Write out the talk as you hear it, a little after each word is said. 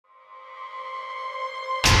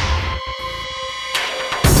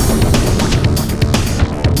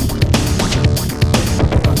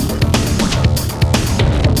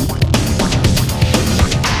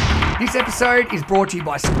episode is brought to you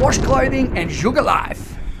by Squash Clothing and Sugar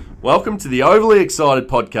Life. Welcome to the Overly Excited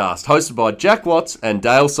podcast, hosted by Jack Watts and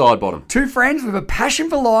Dale Sidebottom. Two friends with a passion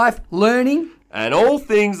for life, learning, and all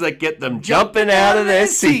things that get them jumping out of their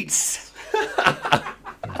seats. All right,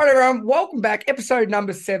 everyone, welcome back. Episode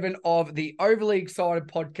number 7 of the Overly Excited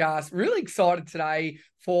podcast. Really excited today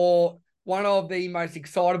for one of the most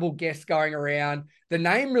excitable guests going around. The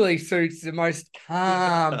name really suits the most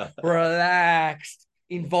calm, relaxed,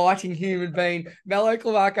 inviting human being. Melo,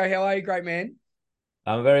 Calarco, how are you, great man?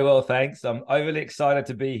 I'm very well, thanks. I'm overly excited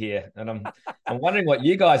to be here, and I'm wondering what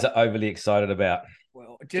you guys are overly excited about.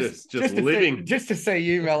 Well, just living, just to see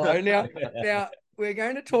you, Melo. Now, we're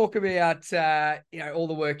going to talk about all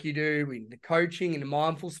the work you do in the coaching, in the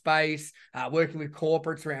mindful space, working with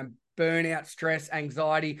corporates around burnout, stress,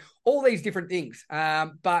 anxiety, all these different things.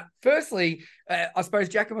 But firstly, I suppose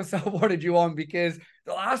Jack and myself wanted you on because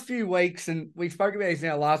the last few weeks, and we spoke about this in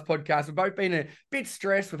our last podcast, we've both been a bit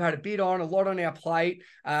stressed. We've had a lot on our plate.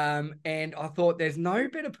 And I thought there's no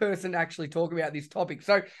better person to actually talk about this topic.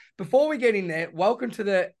 So before we get in there, welcome to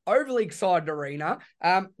the Overly Excited Arena.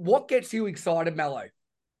 What gets you excited, Melo?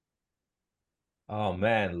 Oh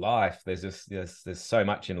man, life. There's so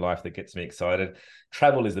much in life that gets me excited.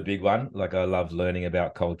 Travel is the big one. Like, I love learning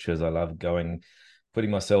about cultures. I love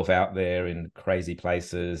putting myself out there in crazy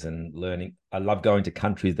places and learning. I love going to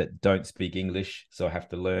countries that don't speak English, so I have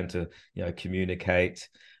to learn to, communicate.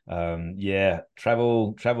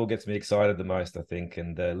 Travel gets me excited the most, I think.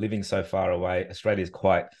 And living so far away, Australia is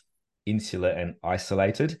quite insular and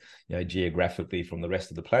isolated, geographically from the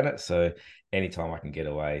rest of the planet. So anytime I can get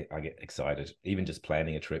away, I get excited, even just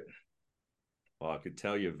planning a trip. Well, I could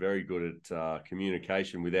tell you're very good at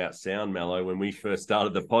communication without sound, Melo. When we first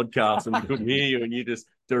started the podcast and we couldn't hear you, and you just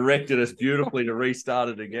directed us beautifully to restart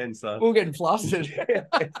it again. So we're getting flustered.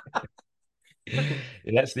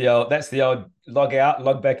 That's the old log out,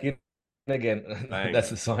 log back in again. Thanks. That's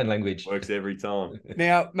the sign language. Works every time.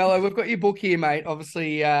 Now, Melo, we've got your book here, mate.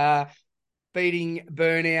 Obviously, beating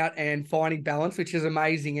burnout and finding balance, which is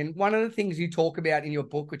amazing. And one of the things you talk about in your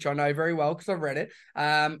book, which I know very well because I've read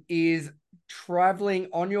it, is traveling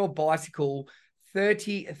on your bicycle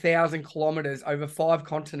 30,000 kilometers over 5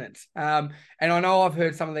 continents. And I know I've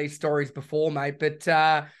heard some of these stories before, mate,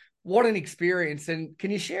 but what an experience. And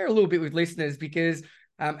can you share a little bit with listeners? Because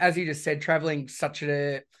as you just said, traveling such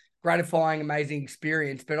a gratifying, amazing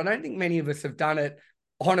experience, but I don't think many of us have done it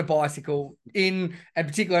on a bicycle and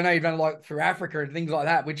particularly I know you've done it like through Africa and things like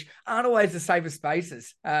that, which aren't always the safest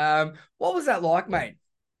spaces. What was that like, mate?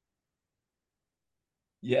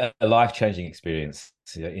 Yeah, a life-changing experience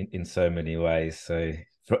in so many ways. So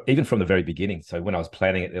even from the very beginning. So when I was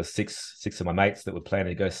planning it, there was six of my mates that were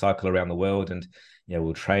planning to go cycle around the world, and we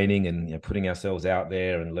were training and putting ourselves out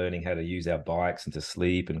there and learning how to use our bikes and to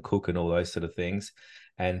sleep and cook and all those sort of things.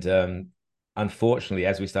 And unfortunately,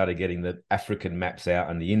 as we started getting the African maps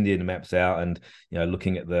out and the Indian maps out and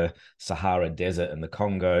looking at the Sahara Desert and the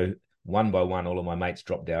Congo, one by one, all of my mates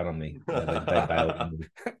dropped down on me. They bailed on me.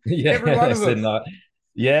 Yeah, every one of them.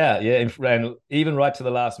 And even right to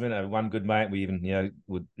the last minute, one good mate, we even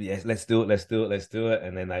let's do it,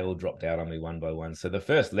 and then they all dropped out on me one by one. So the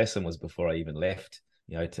first lesson was before I even left,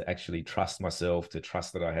 to actually trust myself, to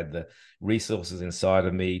trust that I had the resources inside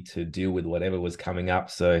of me to deal with whatever was coming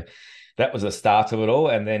up. So that was the start of it all.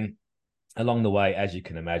 And then along the way, as you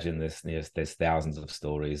can imagine, there's thousands of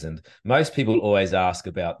stories, and most people always ask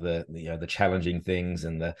about the challenging things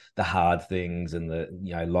and the hard things and the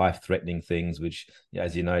life-threatening things, which,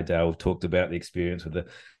 as you know, Dale, we've talked about the experience with the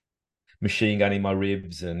machine gun in my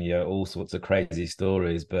ribs and all sorts of crazy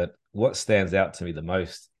stories. But what stands out to me the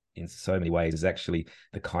most in so many ways is actually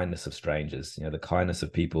the kindness of strangers, the kindness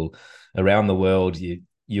of people around the world.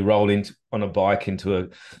 You roll on a bike into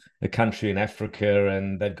a country in Africa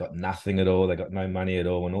and they've got nothing at all. They've got no money at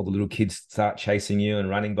all. And all the little kids start chasing you and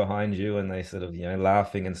running behind you, and they sort of,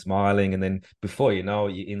 laughing and smiling. And then before you know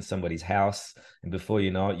it, you're in somebody's house. And before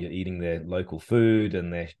you know it, you're eating their local food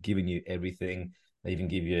and they're giving you everything. They even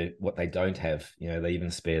give you what they don't have. They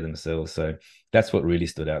even spare themselves. So that's what really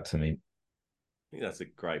stood out to me. I think that's a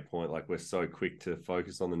great point. Like, we're so quick to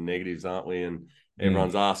focus on the negatives, aren't we? And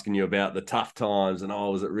everyone's asking you about the tough times and,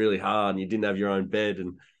 was it really hard and you didn't have your own bed?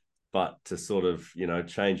 But to sort of,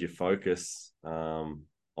 change your focus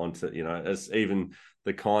onto, as even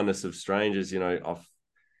the kindness of strangers, you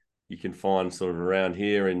can find sort of around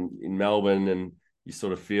here in Melbourne, and you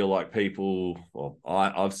sort of feel like people, well,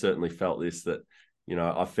 I've certainly felt this, that,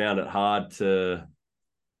 I found it hard to,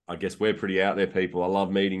 I guess we're pretty out there people. I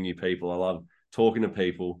love meeting new people. I love talking to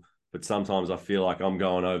people, but sometimes I feel like I'm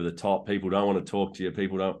going over the top. People don't want to talk to you.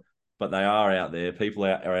 People don't but they are out there. People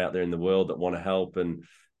are out there in the world that want to help, and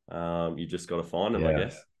you just got to find them, I Yeah.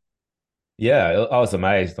 guess. Yeah, I was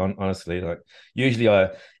amazed, honestly. Like, usually I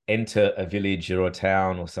enter a village or a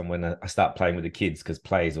town or somewhere and I start playing with the kids because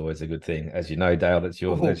play is always a good thing. As you know, Dale, Oh, that's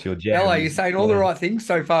your Melo, jam. you're saying all the right things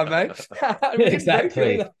so far, mate. We didn't brief you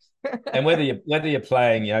Exactly. either. And whether you're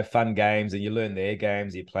playing, fun games and you learn their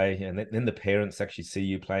games, you play, and then the parents actually see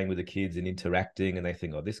you playing with the kids and interacting, and they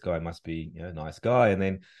think, oh, this guy must be, a nice guy. And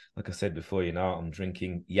then, like I said before, I'm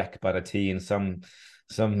drinking yak butter tea in some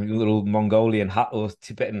little Mongolian hut or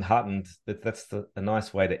Tibetan hut, and that's a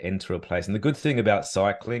nice way to enter a place. And the good thing about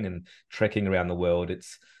cycling and trekking around the world,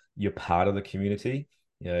 it's you're part of the community.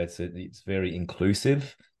 It's very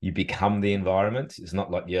inclusive. You become the environment. It's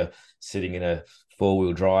not like you're sitting in a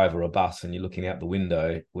four-wheel drive or a bus and you're looking out the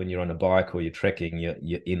window. When you're on a bike or you're trekking,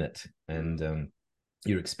 you're in it, and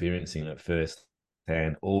you're experiencing it first,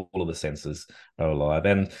 and all of the senses are alive.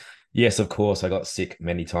 And yes, of course, I got sick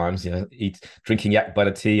many times. Drinking yak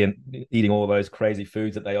butter tea and eating all those crazy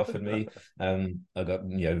foods that they offered me. I got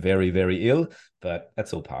very, very ill, but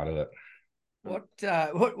that's all part of it.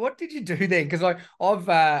 What did you do then? Because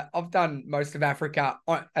I've done most of Africa,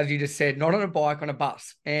 as you just said, not on a bike, on a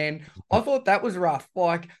bus, and I thought that was rough.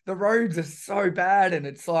 Like the roads are so bad, and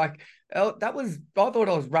it's like I thought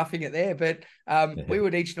I was roughing it there, but we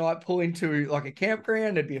would each night pull into like a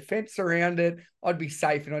campground. There'd be a fence around it. I'd be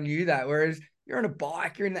safe, and I knew that. Whereas you're on a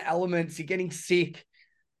bike, you're in the elements, you're getting sick.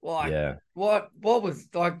 Like Yeah. what was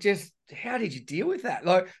like? Just how did you deal with that?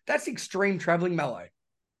 Like that's extreme traveling, Mellow.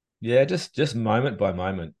 Yeah, just moment by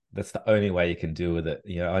moment. That's the only way you can deal with it.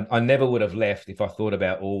 I never would have left if I thought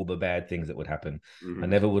about all the bad things that would happen. I Mm-hmm.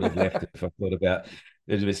 never would have left if I thought about it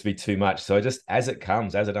would just be too much. So just as it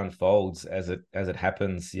comes, as it unfolds, as it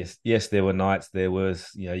happens. Yes, there were nights there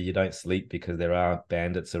was, you don't sleep because there are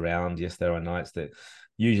bandits around. Yes, there are nights that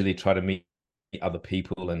usually try to meet other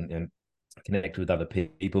people and connect with other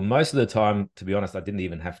people. Most of the time, to be honest, I didn't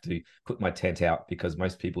even have to put my tent out because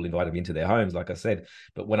most people invited me into their homes, like I said.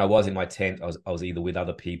 But when I was in my tent, I was either with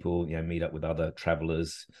other people, meet up with other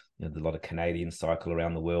travelers. There's a lot of Canadians cycle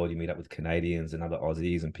around the world. You meet up with Canadians and other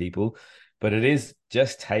Aussies and people. But it is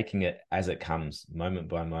just taking it as it comes, moment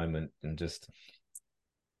by moment, and just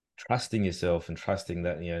trusting yourself and trusting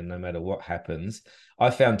that, no matter what happens. I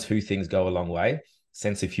found two things go a long way: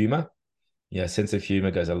 sense of humor. Sense of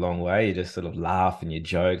humor goes a long way. You just sort of laugh and you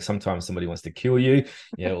joke. Sometimes somebody wants to kill you,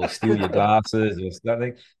 or steal your glasses or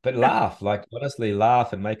something. But laugh, like honestly,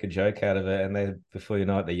 laugh and make a joke out of it. And then before you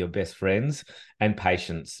know it, they're your best friends. And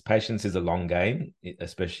patience. Patience is a long game,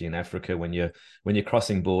 especially in Africa. When you're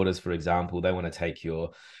crossing borders, for example, they want to take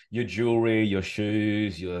your jewelry, your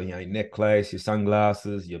shoes, your necklace, your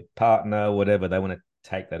sunglasses, your partner, whatever. They want to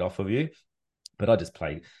take that off of you. But I just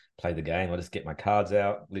play the game. I just get my cards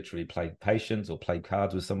out, literally play patience or play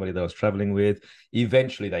cards with somebody that I was traveling with.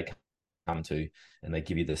 Eventually they come to and they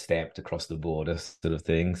give you the stamp to cross the border sort of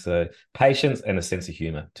thing. So patience and a sense of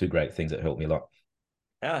humor, two great things that helped me a lot.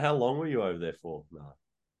 How long were you over there for? No.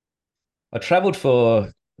 I traveled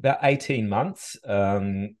for about 18 months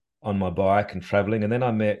on my bike and traveling. And then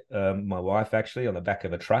I met my wife actually on the back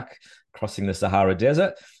of a truck crossing the Sahara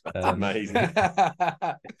Desert. That's amazing.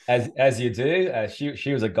 As you do.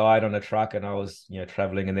 She was a guide on a truck, and I was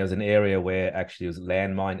traveling, and there was an area where actually it was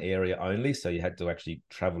landmine area only, so you had to actually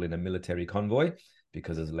travel in a military convoy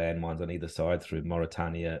because there's landmines on either side through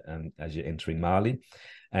Mauritania and as you're entering Mali.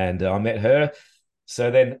 And I met her.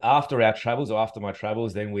 So then after our travels, or after my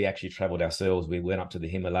travels, then we actually traveled ourselves. We went up to the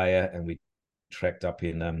Himalaya and we trekked up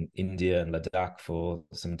in India and Ladakh for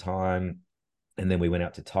some time. And then we went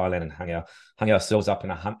out to Thailand and hung ourselves up in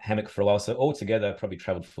a hammock for a while. So altogether, I probably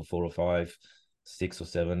traveled for 4 or 5, 6 or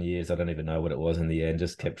 7 years. I don't even know what it was in the end.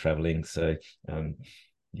 Just kept traveling. So,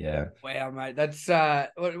 yeah. Wow, mate, that's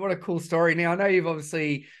what a cool story. Now I know you've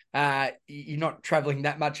obviously you're not traveling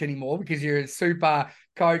that much anymore because you're a super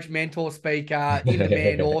coach, mentor, speaker,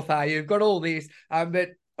 in-demand author. You've got all this,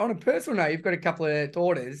 but on a personal note, you've got a couple of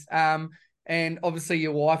daughters. And obviously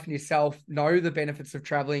your wife and yourself know the benefits of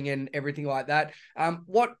traveling and everything like that.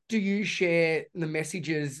 What do you share the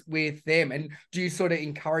messages with them? And do you sort of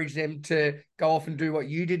encourage them to go off and do what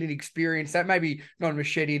you did and experience that? Maybe not a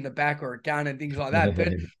machete in the back or a gun and things like that.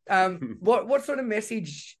 But what sort of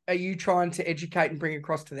message are you trying to educate and bring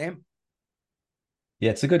across to them? Yeah,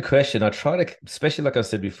 it's a good question. I try to, especially like I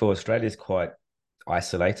said before, Australia is quite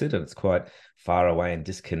isolated and it's quite far away and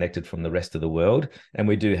disconnected from the rest of the world. And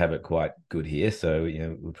we do have it quite good here. So,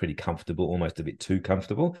 we're pretty comfortable, almost a bit too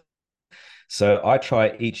comfortable. So I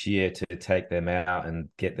try each year to take them out and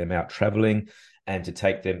get them out traveling and to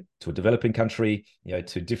take them to a developing country,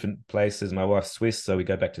 to different places. My wife's Swiss, so we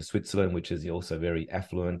go back to Switzerland, which is also very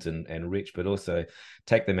affluent and rich, but also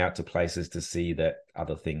take them out to places to see that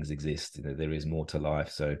other things exist. There is more to life.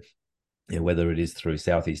 So whether it is through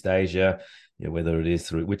Southeast Asia, whether it is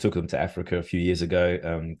through, we took them to Africa a few years ago,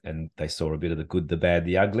 and they saw a bit of the good, the bad,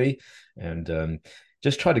 the ugly, and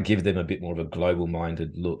just try to give them a bit more of a global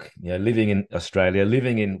minded look. Living in Australia,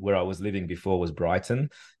 living in where I was living before was Brighton,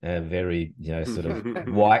 very, sort of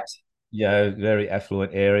white, very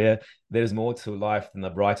affluent area. There's more to life than the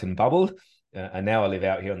Brighton bubble. And now I live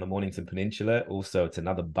out here on the Mornington Peninsula. Also, it's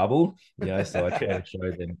another bubble, so I try to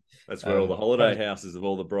show them. That's where all the holiday houses of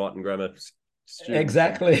all the Brighton grammar students.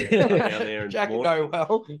 Exactly. Down there. Jack would know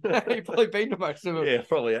well. You've probably been to most of them. Yeah,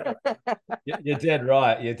 probably. Yeah. You're dead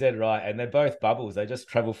right. You're dead right. And they're both bubbles. They just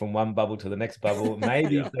travel from one bubble to the next bubble.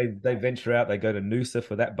 Maybe if they venture out, they go to Noosa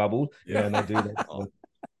for that bubble. And they do that.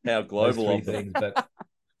 How global those three things, but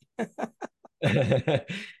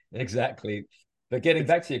exactly. But getting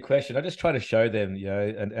back to your question, I just try to show them,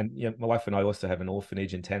 and my wife and I also have an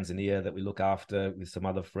orphanage in Tanzania that we look after with some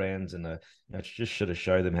other friends, and just sort of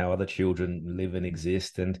show them how other children live and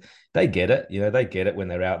exist, and they get it. They get it when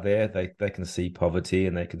they're out there. They can see poverty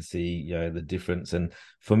and they can see the difference. And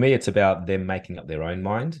for me, it's about them making up their own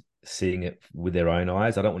mind, seeing it with their own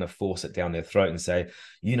eyes. I don't want to force it down their throat and say,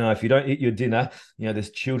 if you don't eat your dinner,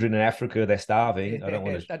 there's children in Africa, they're starving. I don't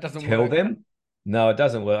want to tell them. No, it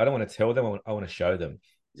doesn't work. I don't want to tell them. I want to show them.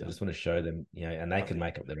 So I just want to show them, and they can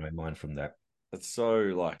make up their own mind from that. That's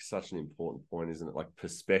so such an important point, isn't it? Like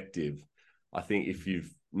perspective. I think if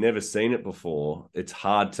you've never seen it before, it's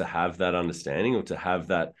hard to have that understanding or to have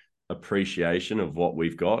that appreciation of what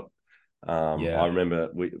we've got. I remember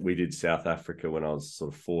we did South Africa when I was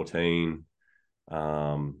sort of 14,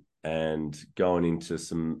 and going into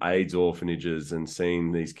some AIDS orphanages and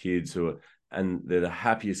seeing these kids and they're the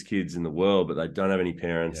happiest kids in the world, but they don't have any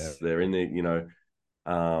parents. Yeah. They're in the,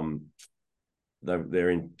 they're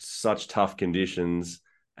in such tough conditions.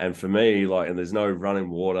 And for me, and there's no running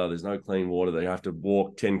water, there's no clean water. They have to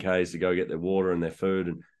walk 10 Ks to go get their water and their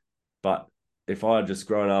food. But if I had just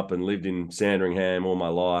grown up and lived in Sandringham all my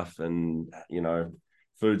life, and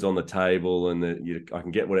food's on the table, and I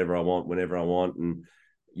can get whatever I want whenever I want, and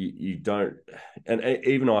you don't, and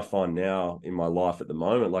even I find now in my life at the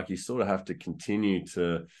moment, you sort of have to continue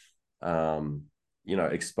to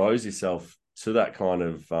expose yourself to that kind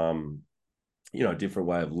of different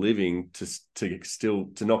way of living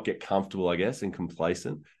to not get comfortable, I guess, and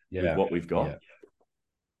complacent with what we've got.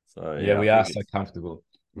 So we are so comfortable.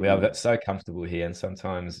 We are so comfortable here, and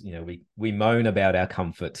sometimes we moan about our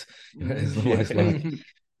comfort.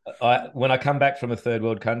 When I come back from a third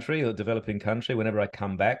world country or developing country, whenever I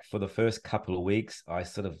come back, for the first couple of weeks, I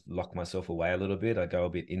sort of lock myself away a little bit. I go a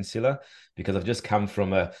bit insular because I've just come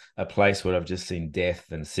from a place where I've just seen death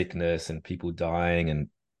and sickness and people dying and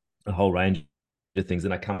a whole range of things.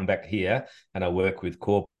 And I come back here and I work with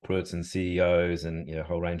corporates and CEOs and a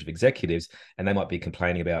whole range of executives, and they might be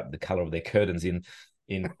complaining about the color of their curtains in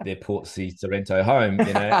their Port C Sorrento home,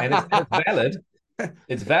 and it's valid.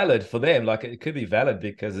 It's valid for them. It could be valid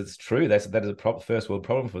because it's true. That is a first world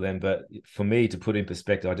problem for them. But for me to put in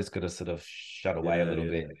perspective, I just got to sort of shut away a little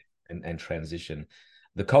bit and transition.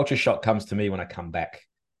 The culture shock comes to me when I come back.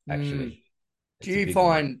 Actually, do you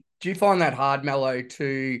find that hard, Melo,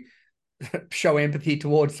 to show empathy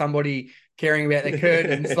towards somebody caring about their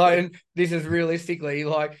curtains? And this is realistically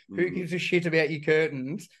who gives a shit about your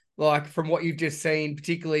curtains? From what you've just seen,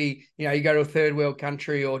 particularly, you go to a third world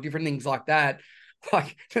country or different things like that.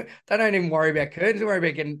 They don't even worry about curtains. They worry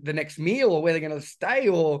about getting the next meal or where they're going to stay,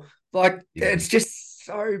 or it's just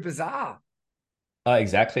so bizarre.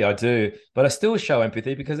 Exactly, I do, but I still show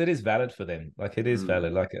empathy because it is valid for them. It is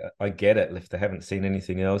valid. I get it. If they haven't seen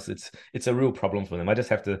anything else, it's a real problem for them. I just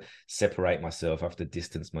have to separate myself. I have to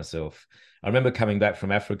distance myself. I remember coming back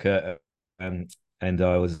from Africa, and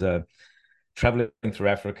I was traveling through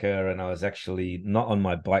Africa, and I was actually not on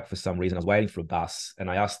my bike for some reason. I was waiting for a bus,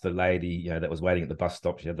 and I asked the lady, that was waiting at the bus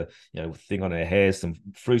stop. She had the, thing on her hair, some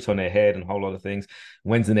fruit on her head, and a whole lot of things.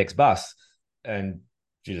 When's the next bus? And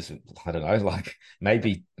she just, I don't know,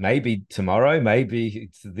 maybe tomorrow, maybe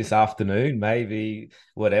it's this afternoon, maybe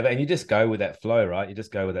whatever. And you just go with that flow, right? You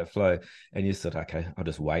just go with that flow, and you sort of, okay, I'll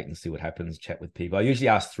just wait and see what happens. Chat with people. I usually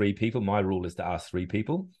ask 3 people. My rule is to ask 3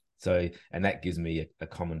 people. So, and that gives me a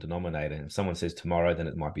common denominator. If someone says tomorrow, then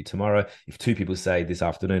it might be tomorrow. If 2 people say this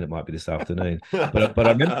afternoon, it might be this afternoon. But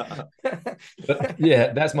I remember,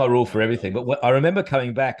 that's my rule for everything. But I remember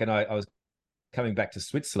coming back, and I was coming back to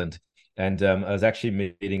Switzerland, and I was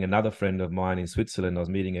actually meeting another friend of mine in Switzerland. I was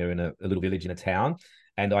meeting her in a little village in a town,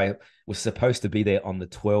 and I was supposed to be there on the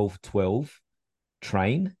 12:12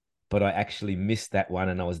 train, but I actually missed that one,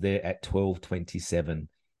 and I was there at 12:27.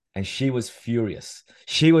 And she was furious.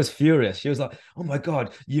 She was furious. She was like, "Oh my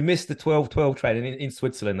God, you missed the 12:12 train." And in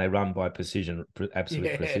Switzerland, they run by precision,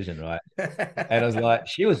 absolute precision, right? And I was like,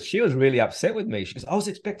 she was really upset with me. She goes, "I was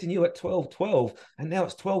expecting you at 12:12, and now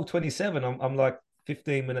it's 12:27." I'm like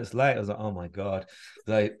 15 minutes late. I was like, "Oh my God."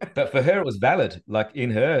 But for her, it was valid. Like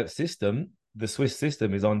in her system, the Swiss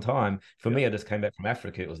system is on time. For me, I just came back from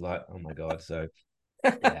Africa. It was like, "Oh my God." So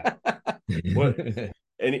yeah. What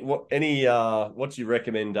what's your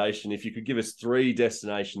recommendation if you could give us 3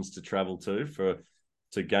 destinations to travel to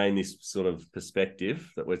gain this sort of perspective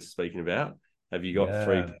that we're speaking about? Have you got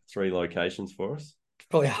Yeah. three locations for us?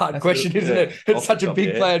 Probably a hard That's question, isn't it? It's Off the such a top big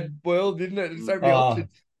of your head. planned world, isn't it? There's so many Oh,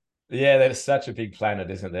 options. yeah, there's such a big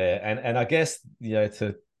planet, isn't there? And I guess, they're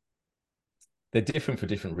different for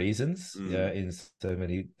different reasons. Mm. In so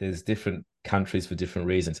many, there's different countries for different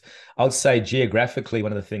reasons. I would say geographically,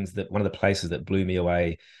 one of the places that blew me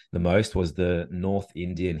away the most was the North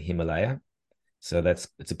Indian Himalaya. So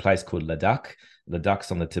it's a place called Ladakh. Ladakh's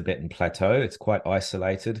on the Tibetan plateau. It's quite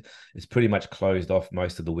isolated. It's pretty much closed off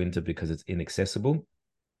most of the winter because it's inaccessible.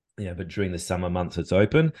 Yeah, but during the summer months it's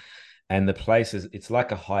open. And the place it's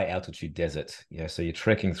like a high altitude desert. So you're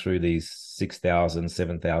trekking through these 6,000,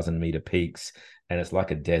 7,000 meter peaks, and it's like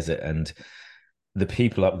a desert. And the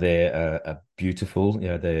people up there are beautiful.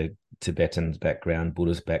 They're Tibetan background,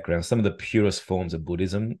 Buddhist background. Some of the purest forms of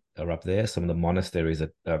Buddhism are up there. Some of the monasteries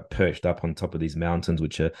are perched up on top of these mountains,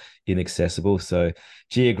 which are inaccessible. So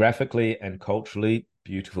geographically and culturally,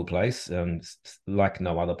 beautiful place, like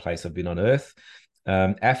no other place I've been on earth.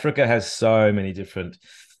 Africa has so many different,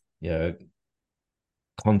 you know,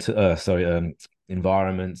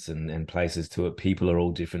 environments and places to it. People are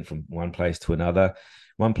all different from one place to another.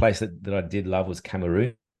 One place that I did love was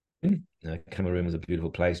Cameroon. Cameroon was a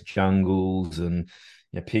beautiful place, jungles and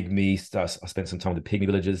pygmy stuff. I spent some time with the pygmy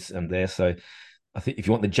villages there. So I think if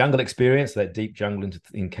you want the jungle experience, that deep jungle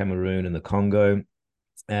in Cameroon and the Congo.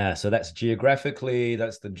 So that's geographically,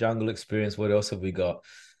 that's the jungle experience. What else have we got?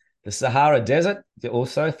 The Sahara Desert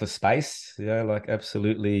also for space. Like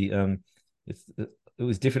absolutely. It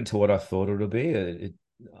was different to what I thought it would be.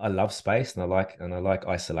 I love space and I like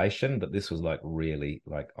isolation, but this was like really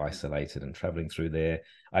like isolated and traveling through there.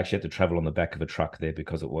 I actually had to travel on the back of a truck there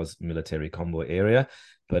because it was military convoy area.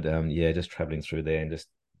 But just traveling through there and just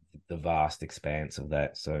the vast expanse of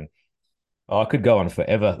that. So I could go on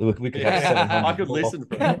forever. We could have 700. I could listen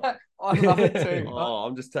for that. I love it too. Oh,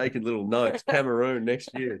 I'm just taking little notes. Cameroon next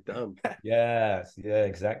year, done. Yes, yeah,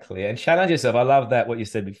 exactly. And challenge yourself. I love that what you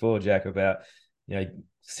said before, Jack, about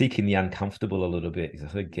seeking the uncomfortable a little bit,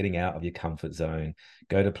 getting out of your comfort zone,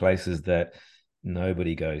 go to places that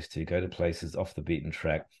nobody goes to, go to places off the beaten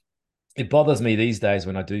track. It bothers me these days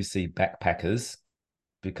when I do see backpackers,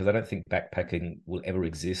 because I don't think backpacking will ever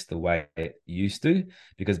exist the way it used to.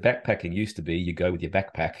 Because backpacking used to be you go with your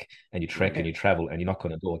backpack and you trek and you travel and you knock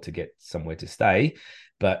on a door to get somewhere to stay.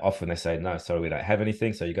 But often they say, no, sorry, we don't have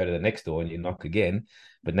anything. So you go to the next door and you knock again.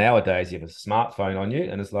 But nowadays you have a smartphone on you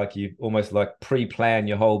and it's like you almost like pre-plan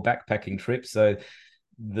your whole backpacking trip. So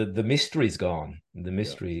the mystery's gone. The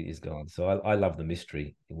mystery is gone. So I love the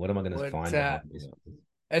mystery. What am I going to find behind this?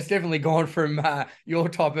 It's definitely gone from your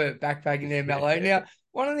type of backpacking there, Melo. Now,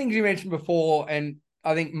 one of the things you mentioned before, and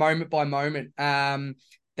I think moment by moment,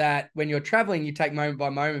 that when you're traveling, you take moment by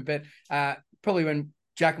moment, but probably when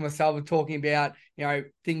Jack and myself are talking about,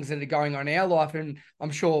 things that are going on in our life, and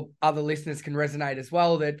I'm sure other listeners can resonate as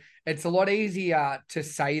well, that it's a lot easier to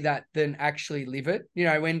say that than actually live it.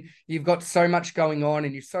 When you've got so much going on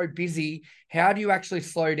and you're so busy, how do you actually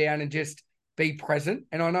slow down and just be present?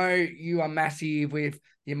 And I know you are massive with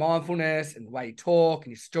your mindfulness and the way you talk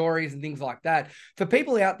and your stories and things like that. For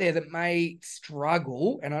people out there that may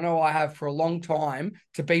struggle, and I know I have for a long time,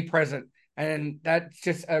 to be present, and that's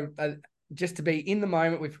just just to be in the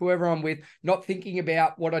moment with whoever I'm with, not thinking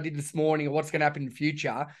about what I did this morning or what's going to happen in the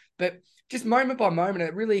future, but just moment by moment.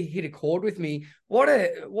 It really hit a chord with me. What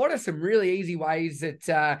are some really easy ways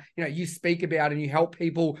that you speak about and you help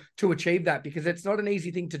people to achieve that? Because it's not an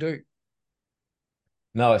easy thing to do.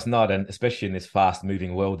 No, it's not. And especially in this fast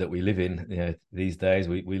moving world that we live in, these days,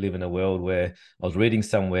 we live in a world where I was reading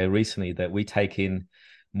somewhere recently that we take in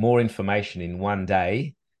more information in one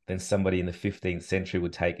day than somebody in the 15th century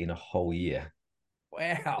would take in a whole year.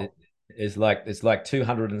 Wow. It's like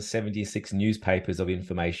 276 newspapers of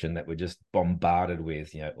information that we're just bombarded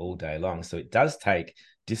with, all day long. So it does take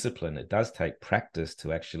discipline. It does take practice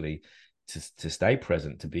to actually to stay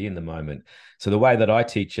present, to be in the moment. So the way that I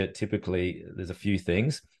teach it, typically, there's a few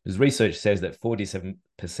things. Because research says that 47%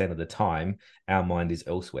 of the time, our mind is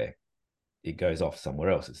elsewhere. It goes off somewhere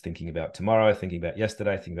else. It's thinking about tomorrow, thinking about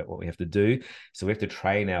yesterday, thinking about what we have to do. So we have to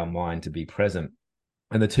train our mind to be present.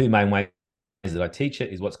 And the two main ways that I teach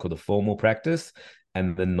it is what's called the formal practice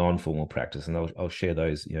and the non-formal practice. And I'll share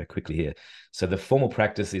those, quickly here. So the formal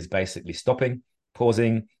practice is basically stopping,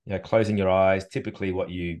 pausing, closing your eyes, typically what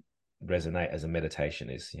you resonate as a meditation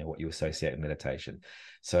is, what you associate with meditation.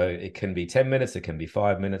 So it can be 10 minutes, it can be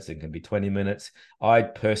 5 minutes, it can be 20 minutes. I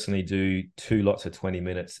personally do 2 lots of 20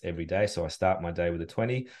 minutes every day. So I start my day with a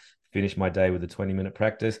 20, finish my day with a 20-minute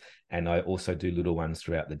practice. And I also do little ones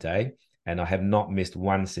throughout the day. And I have not missed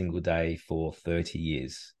one single day for 30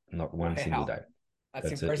 years, not one single day.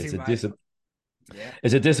 That's impressive, mate. Yeah.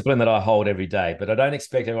 It's a discipline that I hold every day, but I don't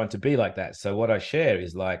expect everyone to be like that. So what I share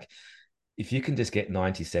is like, if you can just get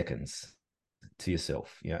 90 seconds to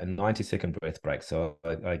yourself, a 90-second breath break. So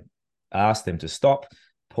I ask them to stop,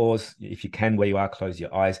 pause. If you can, where you are, close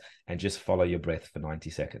your eyes and just follow your breath for 90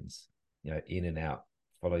 seconds, in and out,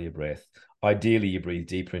 follow your breath. Ideally, you breathe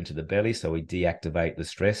deeper into the belly. So we deactivate the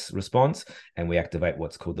stress response and we activate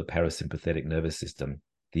what's called the parasympathetic nervous system,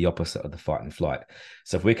 the opposite of the fight and flight.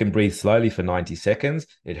 So if we can breathe slowly for 90 seconds,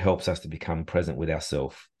 it helps us to become present with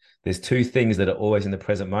ourselves. There's 2 things that are always in the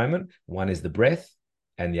present moment. One is the breath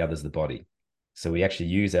and the other is the body. So we actually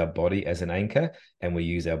use our body as an anchor and we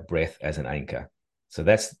use our breath as an anchor. So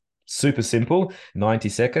that's super simple, 90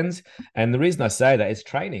 seconds. And the reason I say that is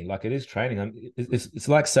training. Like, it is training. It's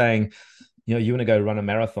like saying, you want to go run a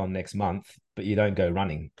marathon next month, but you don't go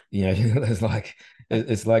running. It's like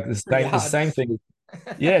the same thing.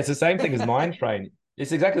 Yeah, it's the same thing as mind training.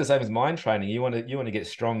 It's exactly the same as mind training. You want to get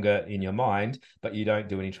stronger in your mind, but you don't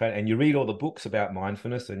do any training. And you read all the books about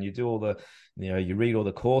mindfulness, and you do all the, you read all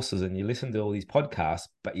the courses, and you listen to all these podcasts,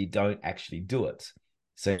 but you don't actually do it.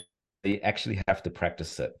 So you actually have to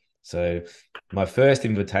practice it. So my first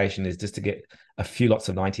invitation is just to get a few lots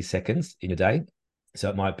of 90 seconds in your day. So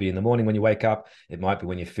it might be in the morning when you wake up. It might be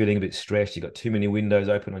when you're feeling a bit stressed. You've got too many windows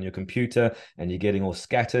open on your computer and you're getting all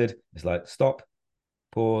scattered. It's like, stop,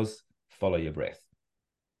 pause, follow your breath.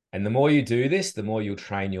 And the more you do this, the more you'll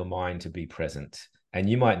train your mind to be present. And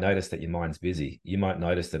you might notice that your mind's busy. You might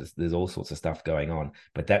notice that there's all sorts of stuff going on,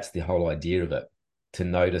 but that's the whole idea of it, to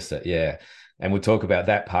notice it. Yeah. And we'll talk about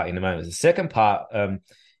that part in a moment. The second part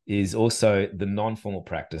is also the non-formal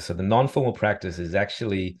practice. So the non-formal practice is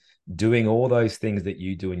actually doing all those things that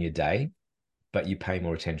you do in your day, but you pay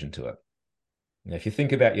more attention to it. If you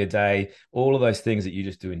think about your day, all of those things that you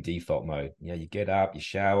just do in default mode, you get up, you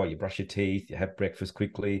shower, you brush your teeth, you have breakfast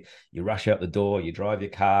quickly, you rush out the door, you drive your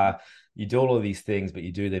car, you do all of these things, but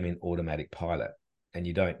you do them in automatic pilot and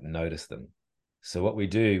you don't notice them. So what we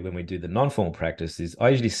do when we do the non-formal practice is, I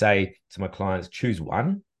usually say to my clients,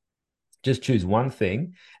 just choose one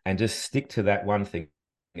thing and just stick to that one thing.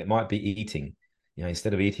 It might be eating.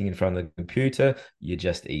 Instead of eating in front of the computer, you're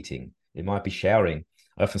just eating. It might be showering.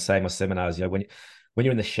 I often say in my seminars, when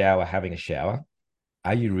you're in the shower, having a shower,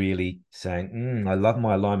 are you really saying, I love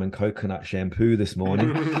my lime and coconut shampoo this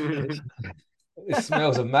morning? It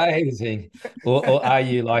smells amazing. Or are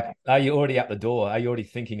you already out the door? Are you already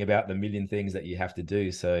thinking about the million things that you have to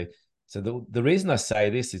do? So the reason I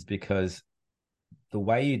say this is because the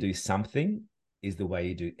way you do something is the way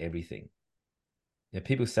you do everything.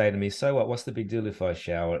 People say to me, so what? What's the big deal if I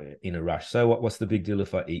shower in a rush? So what? What's the big deal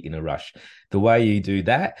if I eat in a rush? The way you do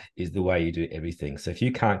that is the way you do everything. So if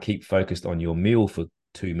you can't keep focused on your meal for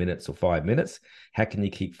 2 minutes or 5 minutes, how can you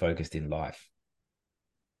keep focused in life?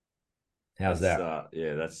 How's that?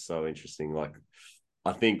 Yeah, that's so interesting. Like,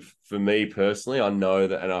 I think for me personally, I know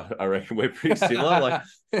that, and I reckon we're pretty similar. Like,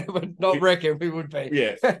 but not reckon we would be.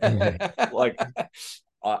 Yeah. Like,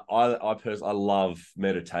 I personally, I love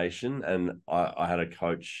meditation, and I had a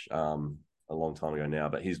coach a long time ago now,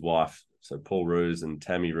 but his wife, so Paul Ruse and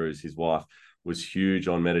Tammy Ruse, his wife, was huge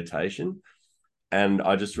on meditation. And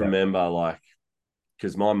I just remember, like,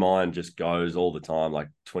 because my mind just goes all the time, like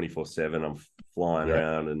 24/7. I'm flying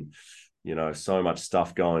around and, so much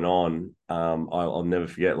stuff going on. I'll never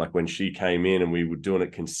forget, like, when she came in and we were doing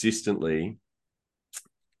it consistently,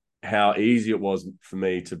 how easy it was for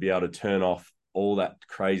me to be able to turn off all that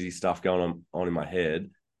crazy stuff going on in my head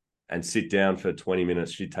and sit down for 20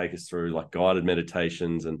 minutes. She'd take us through like guided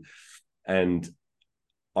meditations. And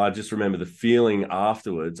I just remember the feeling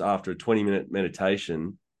afterwards, after a 20-minute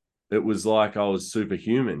meditation, it was like I was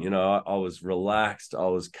superhuman. I was relaxed. I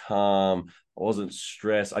was calm. I wasn't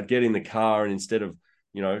stressed. I'd get in the car and instead of,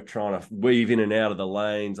 trying to weave in and out of the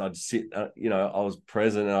lanes, I'd sit, I was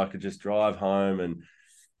present and I could just drive home. And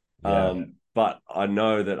Yeah. But I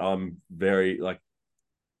know that I'm very like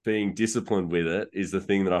being disciplined with it is the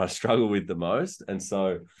thing that I struggle with the most. And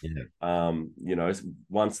so, Yeah. you know,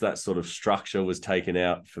 once that sort of structure was taken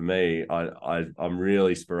out for me, I'm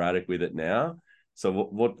really sporadic with it now. So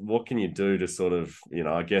what can you do to sort of, you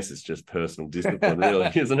know, I guess it's just personal discipline,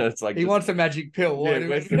 really, isn't it? It's like He just, wants a magic pill. yeah,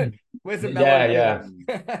 Where's the mellow Yeah,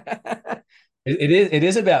 pill? yeah. It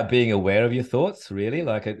is about being aware of your thoughts, really.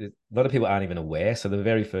 Like a lot of people aren't even aware. So the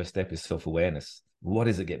very first step is self-awareness. What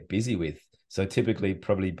does it get busy with? So typically,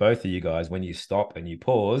 probably both of you guys, when you stop and you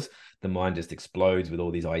pause, the mind just explodes with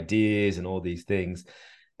all these ideas and all these things.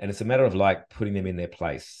 And it's a matter of like putting them in their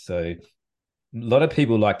place. So a lot of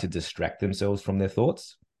people like to distract themselves from their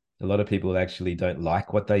thoughts. A lot of people actually don't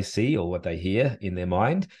like what they see or what they hear in their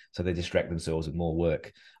mind. So they distract themselves with more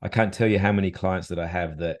work. I can't tell you how many clients that I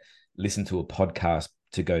have that listen to a podcast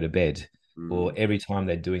to go to bed, or every time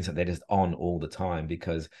they're doing something, they're just on all the time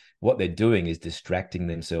because what they're doing is distracting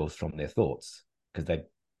themselves from their thoughts because they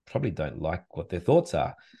probably don't like what their thoughts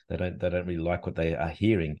are. They don't really like what they are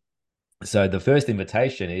hearing. So the first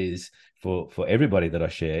invitation is for everybody that I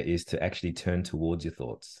share is to actually turn towards your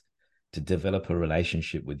thoughts, to develop a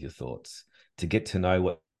relationship with your thoughts, to get to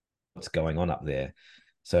know what's going on up there.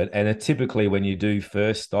 So, and typically when you do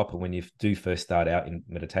first stop and when you do first start out in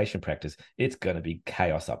meditation practice, it's going to be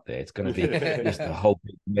chaos up there. It's going to be just a whole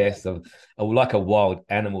big mess of like a wild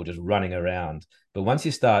animal just running around. But once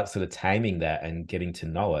you start sort of taming that and getting to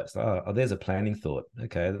know it, it's like, oh, there's a planning thought.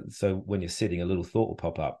 Okay. So when you're sitting, a little thought will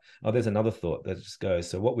pop up. Oh, there's another thought that just goes.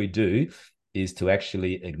 So what we do is to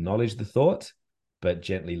actually acknowledge the thought, but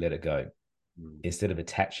gently let it go instead of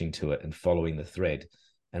attaching to it and following the thread.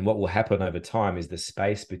 And what will happen over time is the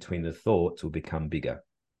space between the thoughts will become bigger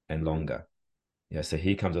and longer. Yeah. So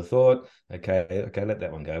here comes a thought. Okay, let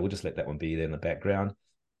that one go. We'll just let that one be there in the background,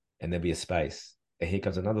 and there'll be a space. And here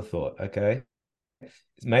comes another thought. Okay,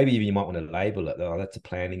 maybe you might want to label it. Oh, that's a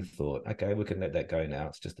planning thought. Okay, we can let that go now.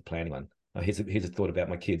 It's just a planning one. Oh, here's a thought about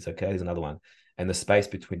my kids. Okay, here's another one. And the space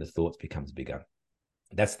between the thoughts becomes bigger.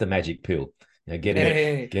 That's the magic pill. You know,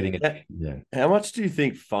 getting it. Yeah. How much do you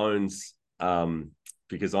think phones,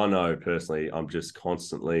 because I know personally, I'm just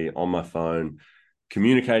constantly on my phone,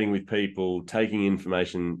 communicating with people, taking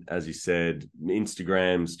information, as you said,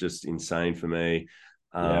 Instagram's just insane for me.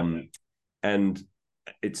 And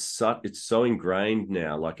it's so ingrained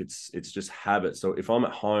now, like it's just habit. So if I'm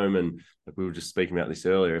at home and like we were just speaking about this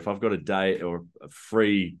earlier, if I've got a date or a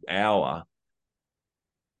free hour,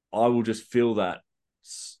 I will just fill that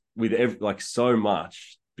with like so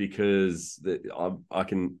much because I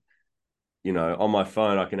can, you know, on my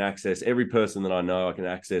phone I can access every person that I know. I can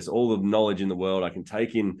access all the knowledge in the world. I can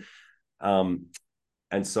take in, and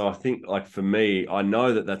so I think like for me, I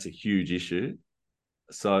know that that's a huge issue.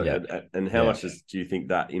 So and how much do you think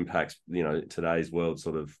that impacts, you know, today's world,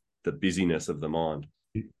 sort of the busyness of the mind?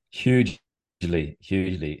 Hugely.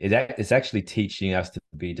 It's actually teaching us to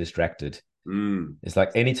be distracted. It's like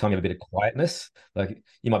anytime you have a bit of quietness, like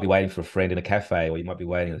you might be waiting for a friend in a cafe, or you might be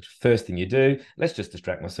waiting. The first thing you do, let's just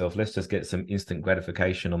distract myself. Let's just get some instant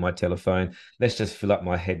gratification on my telephone. Let's just fill up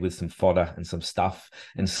my head with some fodder and some stuff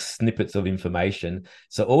and snippets of information.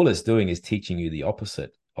 So all it's doing is teaching you the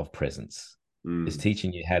opposite of presence. It's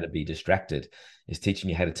teaching you how to be distracted. It's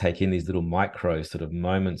teaching you how to take in these little micro sort of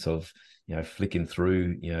moments of, you know, flicking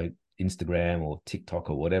through, you know, Instagram or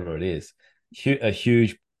TikTok or whatever it is. A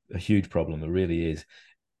huge problem. It really is.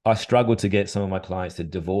 I struggle to get some of my clients to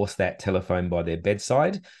divorce that telephone by their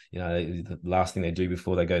bedside. You know, the last thing they do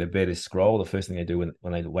before they go to bed is scroll. The first thing they do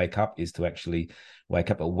when they wake up is to actually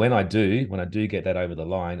wake up. But when I do get that over the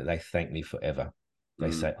line, they thank me forever.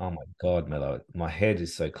 They say, "Oh my God, Melo, my head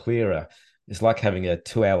is so clearer. It's like having a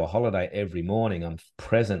 2-hour holiday every morning. I'm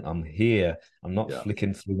present. I'm here. I'm not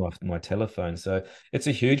flicking through my telephone." So it's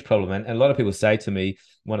a huge problem. And a lot of people say to me,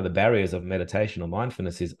 one of the barriers of meditation or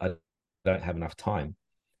mindfulness is I don't have enough time.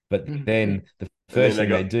 But then the first thing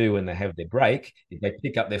they do when they have their break is they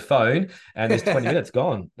pick up their phone and there's 20 minutes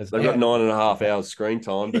gone. They've got 9.5 hours screen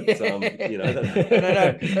time, but you know, they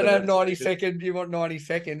don't have 90 seconds. You want 90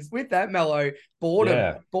 seconds. With that, Mellow,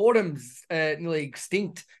 boredom's nearly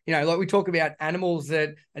extinct. You know, like we talk about animals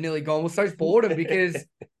that are nearly gone. Well, so's boredom, because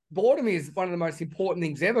boredom is one of the most important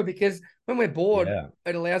things ever, because when we're bored,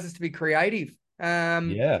 it allows us to be creative.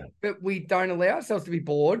 But we don't allow ourselves to be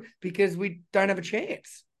bored because we don't have a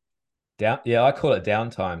chance. I call it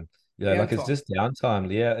downtime. Like it's just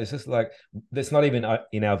downtime. Yeah, it's just like it's not even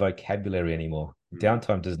in our vocabulary anymore.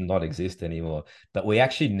 Downtime does not exist anymore, but we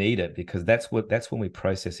actually need it because that's when we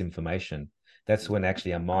process information. That's when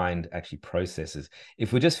actually our mind actually processes.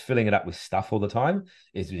 If we're just filling it up with stuff all the time,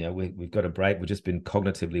 we've got a break, we've just been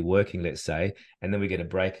cognitively working, let's say, and then we get a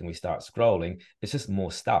break and we start scrolling, it's just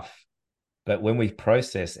more stuff. But when we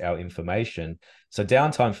process our information, so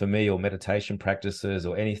downtime for me, or meditation practices,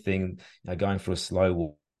 or anything, going for a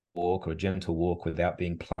slow walk or a gentle walk without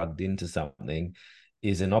being plugged into something,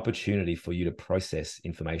 is an opportunity for you to process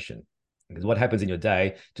information. Because what happens in your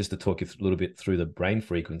day, just to talk you a little bit through the brain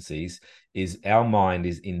frequencies, is our mind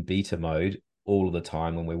is in beta mode all of the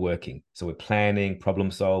time when we're working. So we're planning, problem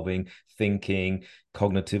solving, thinking,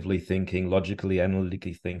 cognitively thinking, logically,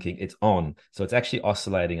 analytically thinking. It's on. So it's actually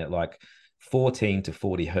oscillating at like 14 to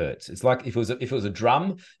 40 hertz. It's like if it was a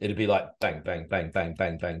drum, it'd be like bang, bang, bang, bang,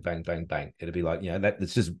 bang, bang, bang, bang, bang. It'd be like, that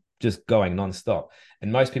it's just going nonstop.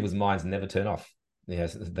 And most people's minds never turn off. They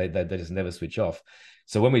just never switch off.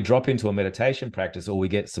 So when we drop into a meditation practice, or we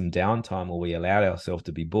get some downtime, or we allow ourselves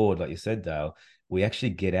to be bored, like you said, Dale, we actually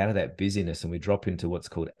get out of that busyness and we drop into what's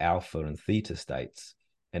called alpha and theta states.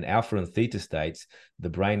 And alpha and theta states, the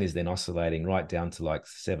brain is then oscillating right down to like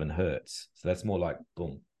 7 hertz. So that's more like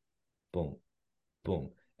boom, boom,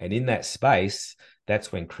 boom. And in that space,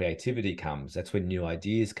 that's when creativity comes. That's when new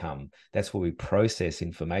ideas come. That's where we process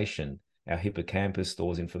information. Our hippocampus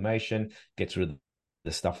stores information, gets rid of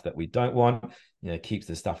the stuff that we don't want, keeps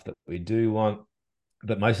the stuff that we do want.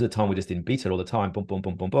 But most of the time, we're just in beta all the time, boom, boom,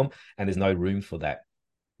 boom, boom, boom, and there's no room for that.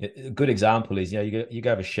 A good example is, you go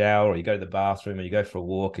have a shower, or you go to the bathroom, or you go for a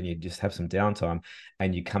walk, and you just have some downtime,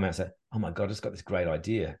 and you come out and say, oh my God, I just got this great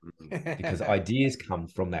idea. Because ideas come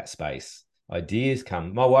from that space. Ideas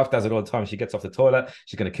come. My wife does it all the time. She gets off the toilet.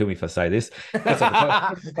 She's going to kill me if I say this. Gets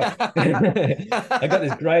off the toilet. I got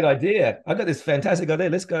this great idea. I got this fantastic idea.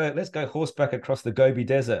 Let's go horseback across the Gobi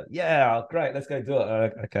Desert. Yeah, great. Let's go do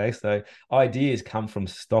it. Okay, so ideas come from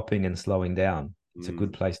stopping and slowing down. It's a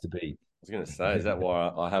good place to be. I was going to say, is that why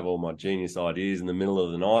I have all my genius ideas in the middle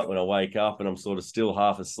of the night when I wake up and I'm sort of still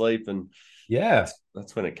half asleep? And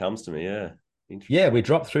that's when it comes to me. Yeah. Yeah, we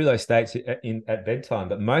drop through those states at bedtime,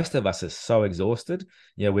 but most of us are so exhausted.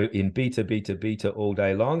 We're in beta, beta, beta all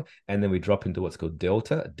day long, and then we drop into what's called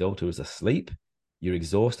delta. Delta is asleep. You're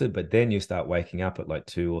exhausted, but then you start waking up at like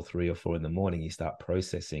 2 or 3 or 4 in the morning. You start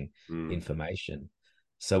processing information.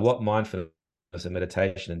 So what mindfulness and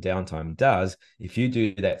meditation and downtime does, if you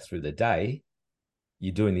do that through the day,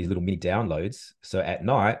 you're doing these little mini downloads. So at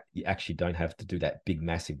night, you actually don't have to do that big,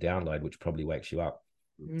 massive download, which probably wakes you up.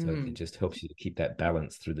 So it just helps you to keep that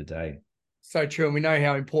balance through the day. So true. And we know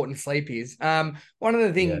how important sleep is. One of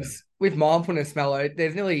the things with mindfulness, Melo,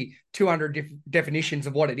 there's nearly 200 definitions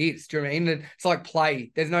of what it is. Do you know what I mean? It's like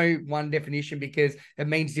play. There's no one definition because it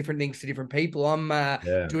means different things to different people. I'm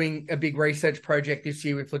doing a big research project this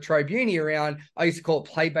year with Latrobe Uni around, I used to call it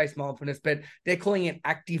play-based mindfulness, but they're calling it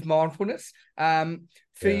active mindfulness.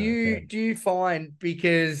 For you, do you find,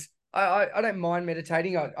 because I don't mind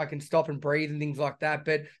meditating. I can stop and breathe and things like that.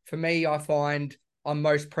 But for me, I find I'm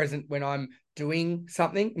most present when I'm doing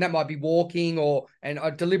something. And that might be walking, and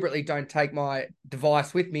I deliberately don't take my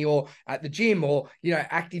device with me, or at the gym, or,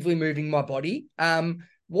 actively moving my body. There's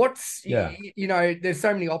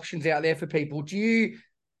so many options out there for people.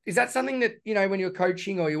 Is that something that, when you're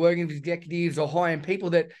coaching or you're working with executives or high-end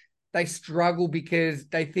people, that they struggle because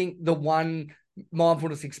they think the one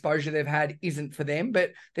mindfulness exposure they've had isn't for them?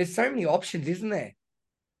 But there's so many options, isn't there?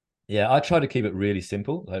 Yeah, I try to keep it really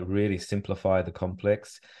simple, like really simplify the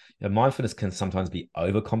complex. Mindfulness can sometimes be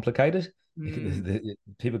overcomplicated.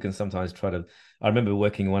 People can sometimes try to. I remember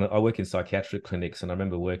I work in psychiatric clinics, and I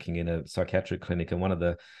remember working in a psychiatric clinic, and one of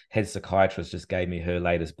the head psychiatrists just gave me her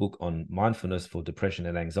latest book on mindfulness for depression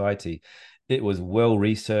and anxiety. It was well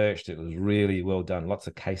researched. It was really well done. Lots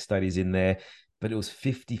of case studies in there, but it was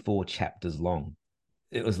 54 chapters long.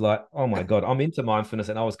 It was like, oh my God, I'm into mindfulness,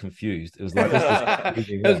 and I was confused. It was like,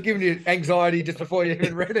 it was giving you anxiety just before you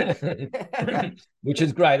even read it. Which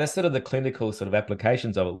is great. That's sort of the clinical sort of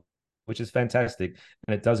applications of it, which is fantastic.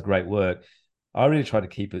 And it does great work. I really try to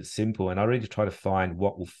keep it simple, and I really try to find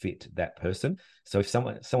what will fit that person. So if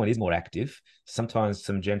someone is more active, sometimes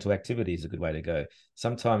some gentle activity is a good way to go.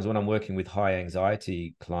 Sometimes when I'm working with high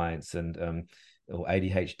anxiety clients and or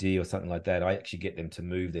ADHD or something like that, I actually get them to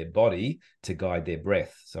move their body to guide their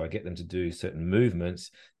breath. So I get them to do certain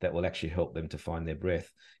movements that will actually help them to find their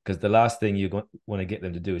breath. Because the last thing you want to get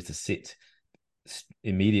them to do is to sit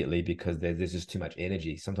immediately, because there's just too much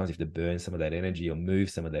energy. Sometimes you have to burn some of that energy or move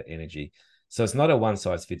some of that energy. So it's not a one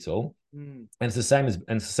size fits all. And it's the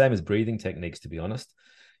same as breathing techniques, to be honest.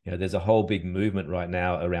 There's a whole big movement right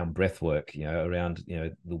now around breath work, around,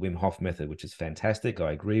 the Wim Hof method, which is fantastic.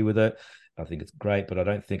 I agree with it. I think it's great, but I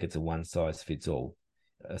don't think it's a one size fits all.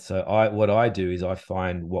 So what I do is I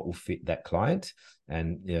find what will fit that client,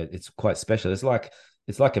 and it's quite special. It's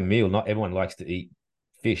like a meal. Not everyone likes to eat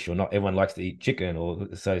fish, or not everyone likes to eat chicken, or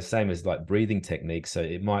so same as like breathing techniques. So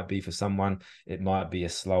it might be for someone, it might be a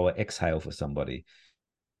slower exhale for somebody.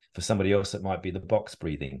 For somebody else, it might be the box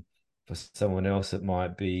breathing. For someone else, it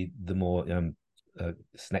might be the more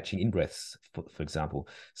snatching in breaths, for example.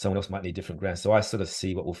 Someone else might need different grounds. So I sort of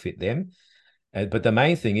see what will fit them. But the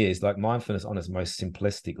main thing is, like, mindfulness on its most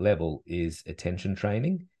simplistic level is attention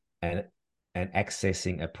training and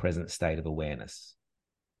accessing a present state of awareness.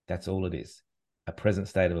 That's all it is, a present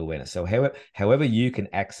state of awareness. So however you can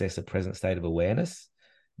access a present state of awareness,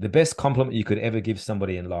 the best compliment you could ever give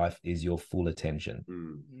somebody in life is your full attention.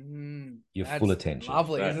 Your That's full attention.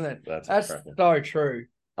 lovely, isn't it? That's so true.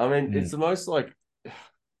 I mean, it's the most like,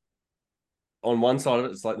 on one side of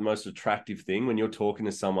it, it's like the most attractive thing when you're talking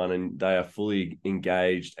to someone and they are fully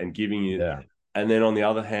engaged and giving you. Yeah. And then on the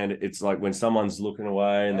other hand, it's like when someone's looking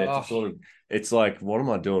away and they're just sort of, it's like, what am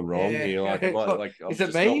I doing wrong here? Like, I'm is it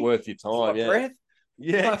just me? not worth your time. Yeah. Breath?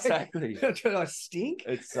 Yeah, exactly. Do I stink?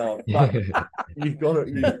 It's but you've got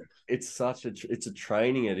to. It's a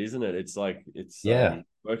training, isn't it? It's like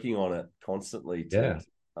working on it constantly to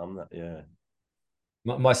that. Yeah.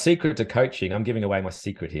 My secret to coaching, I'm giving away my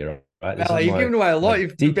secret here, right? Melo, you've given away a lot.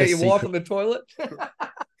 You've got your wife on the toilet.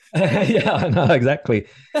 Yeah, I know, exactly.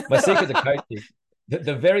 My secret to coaching,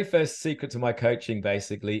 the very first secret to my coaching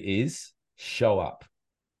basically is show up.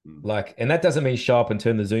 Like, and that doesn't mean show up and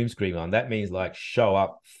turn the Zoom screen on. That means like show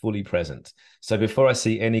up fully present. So before I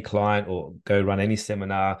see any client or go run any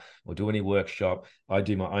seminar or do any workshop, I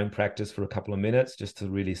do my own practice for a couple of minutes just to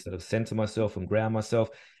really sort of center myself and ground myself.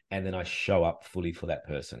 And then I show up fully for that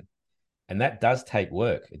person. And that does take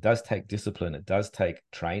work. It does take discipline. It does take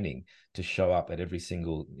training to show up at every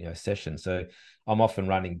single session. So I'm often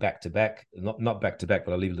running back to back, not back to back,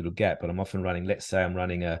 but I leave a little gap. But I'm often running. Let's say I'm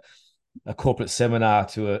running a corporate seminar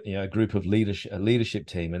to a group of leadership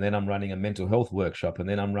team, and then I'm running a mental health workshop, and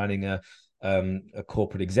then I'm running a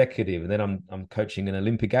corporate executive, and then I'm coaching an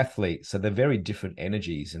Olympic athlete. So they're very different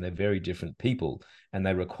energies and they're very different people, and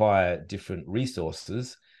they require different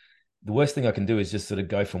resources. The worst thing I can do is just sort of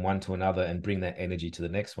go from one to another and bring that energy to the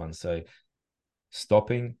next one. So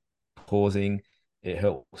stopping, pausing, it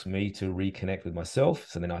helps me to reconnect with myself,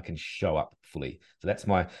 so then I can show up fully. So that's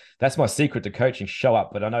my secret to coaching: show up.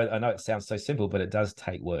 But I know it sounds so simple, but it does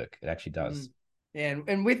take work. It actually does. Yeah,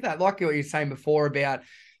 and with that, like what you were saying before about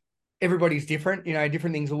everybody's different,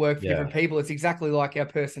 different things will work for different people. It's exactly like our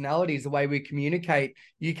personalities, the way we communicate.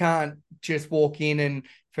 You can't just walk in and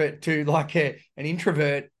to like an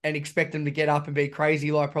introvert and expect them to get up and be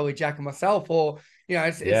crazy like probably Jack and myself. Or,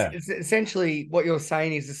 it's essentially what you're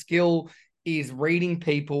saying is the skill is reading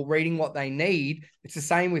people, reading what they need. It's the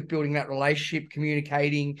same with building that relationship,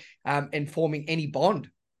 communicating, and forming any bond.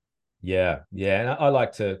 Yeah. And I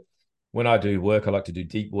like to, when I do work, I like to do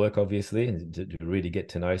deep work, obviously, and to really get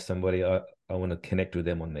to know somebody. I want to connect with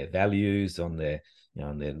them on their values, on their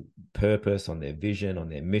on their purpose, on their vision, on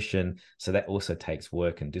their mission. So that also takes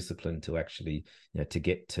work and discipline to actually to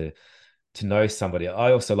get to know somebody.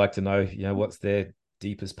 I also like to know what's their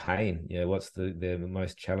deepest pain, what's their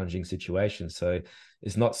most challenging situation. So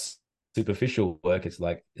it's not superficial work, it's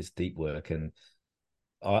deep work. And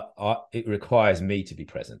it requires me to be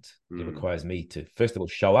present. It requires me to, first of all,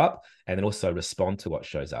 show up and then also respond to what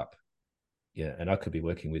shows up. Yeah. And I could be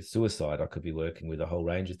working with suicide. I could be working with a whole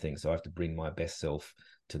range of things. So I have to bring my best self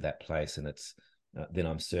to that place. And it's then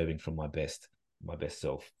I'm serving from my best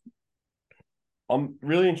self. I'm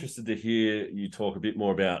really interested to hear you talk a bit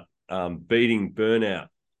more about beating burnout,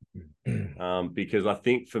 because I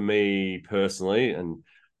think for me personally, and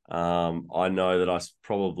I know that I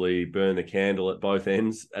probably burn the candle at both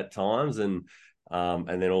ends at times, and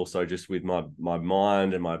then also just with my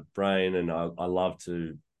mind and my brain, and I love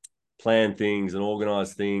to plan things and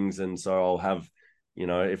organize things, and so I'll have,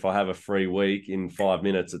 if I have a free week, in 5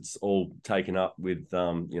 minutes it's all taken up with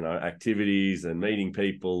activities and meeting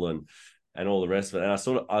people and all the rest of it.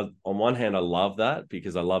 And on one hand, I love that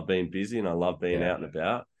because I love being busy and I love being out and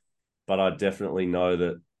about, but I definitely know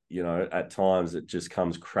that at times it just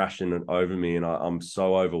comes crashing over me, and I'm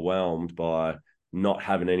so overwhelmed by not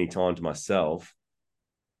having any time to myself.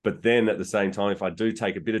 But then at the same time, if I do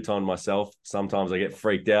take a bit of time to myself, sometimes I get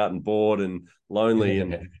freaked out and bored and lonely,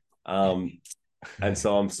 and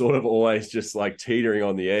so I'm sort of always just like teetering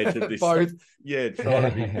on the edge of this. Both.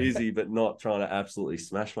 Trying to be busy but not trying to absolutely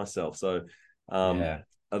smash myself. So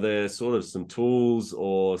are there sort of some tools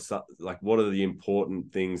or what are the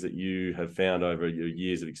important things that you have found over your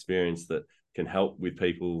years of experience that can help with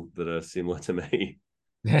people that are similar to me?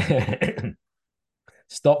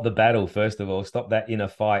 stop the battle, first of all, stop that inner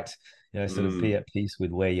fight, sort of be Mm. at peace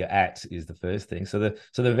with where you're at is the first thing. So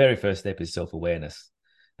the very first step is self-awareness.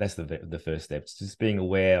 That's the first step. It's just being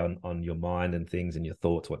aware on your mind and things and your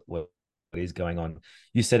thoughts, what is going on.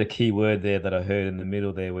 You said a key word there that I heard in the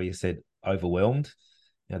middle there where you said overwhelmed.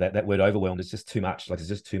 That word overwhelmed is just too much. Like, there's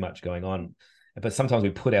just too much going on. But sometimes we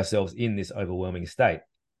put ourselves in this overwhelming state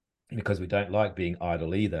because we don't like being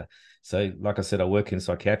idle either. So, like I said, I work in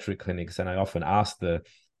psychiatric clinics, and I often ask the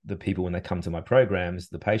people when they come to my programs,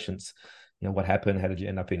 the patients, what happened? How did you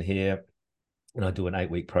end up in here? And I do an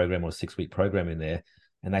 8-week program or a 6-week program in there,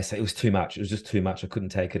 and they say it was too much. It was just too much. I couldn't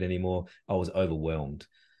take it anymore. I was overwhelmed.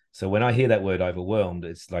 So when I hear that word overwhelmed,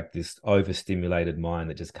 it's like this overstimulated mind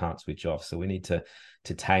that just can't switch off. So we need to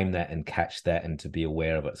tame that and catch that and to be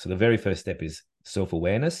aware of it. So the very first step is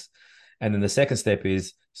self-awareness. And then the second step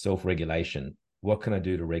is self-regulation. What can I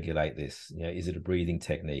do to regulate this? Is it a breathing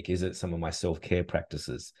technique? Is it some of my self-care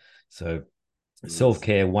practices? So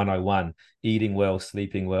self-care 101, eating well,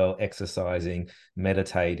 sleeping well, exercising,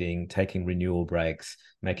 meditating, taking renewal breaks,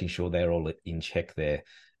 making sure they're all in check there.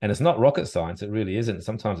 And it's not rocket science. It really isn't.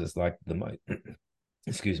 Sometimes it's like the most,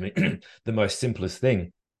 excuse me, the most simplest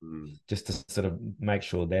thing, just to sort of make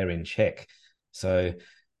sure they're in check. So It's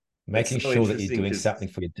making so sure that you're interesting doing because, something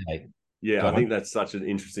for your day. yeah, Go I think on. that's such an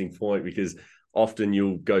interesting point because often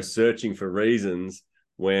you'll go searching for reasons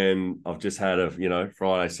when I've just had a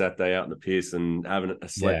Friday, Saturday out in the piss and haven't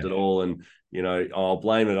slept Yeah. at all, and I'll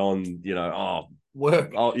blame it on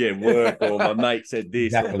Work. oh yeah, work, or my mate said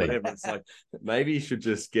this or Exactly. whatever. It's like maybe you should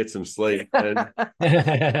just get some sleep. And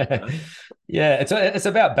Yeah, it's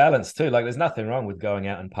about balance too. Like, there's nothing wrong with going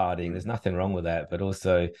out and partying. There's nothing wrong with that, but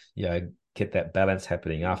also, get that balance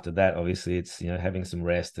happening. After that, obviously, it's having some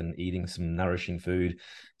rest and eating some nourishing food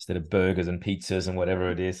instead of burgers and pizzas and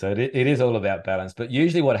whatever it is. So it is all about balance. But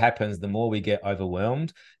usually, what happens, the more we get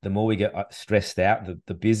overwhelmed, the more we get stressed out,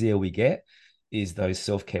 the busier we get, is those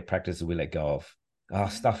self-care practices we let go of. Oh,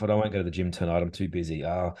 stuff it. I won't go to the gym tonight. I'm too busy.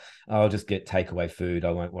 Oh, I'll just get takeaway food.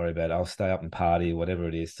 I won't worry about it. I'll stay up and party, whatever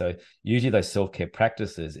it is. So usually those self-care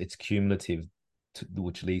practices, it's cumulative,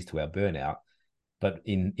 which leads to our burnout. But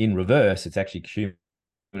in reverse, it's actually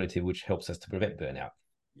cumulative, which helps us to prevent burnout.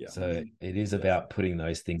 yeah, So it is yeah, about putting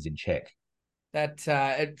those things in check. That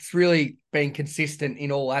it's really been consistent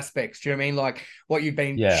in all aspects. Do you know what I mean? Like what you've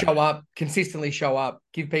been Yeah. show up, consistently show up,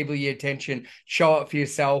 give people your attention, show up for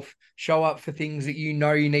yourself, show up for things that you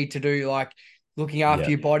know you need to do, like looking after Yeah.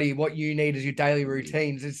 your body, what you need as your daily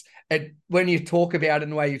routines. When you talk about it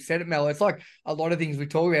in the way you've said it, Mel, it's like a lot of things we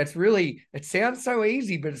talk about. It sounds so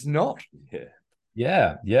easy, but it's not.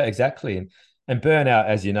 yeah. Yeah, exactly. And burnout,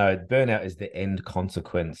 as you know, burnout is the end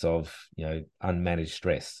consequence of, unmanaged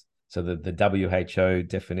stress. So the WHO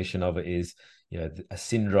definition of it is, a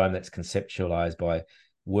syndrome that's conceptualized by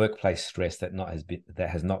workplace stress that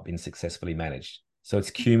has not been successfully managed. So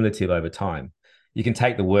it's cumulative over time. You can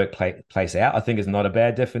take the workplace out. I think it's not a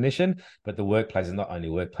bad definition, but the workplace is not only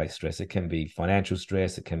workplace stress. It can be financial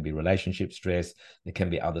stress. It can be relationship stress. It can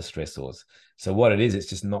be other stressors. So what it is, it's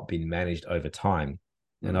just not been managed over time.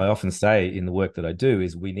 And I often say in the work that I do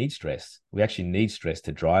is we need stress. We actually need stress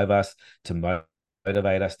to drive us, to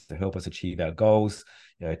motivate us, to help us achieve our goals,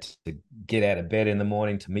 to get out of bed in the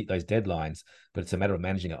morning, to meet those deadlines. But it's a matter of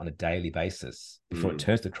managing it on a daily basis before it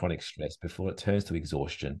turns to chronic stress, before it turns to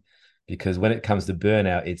exhaustion. Because when it comes to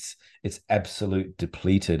burnout, it's absolute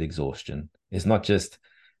depleted exhaustion. It's not just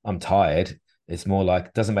I'm tired. It's more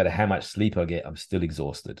like, doesn't matter how much sleep I get, I'm still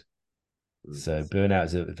exhausted. So burnout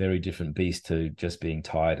is a very different beast to just being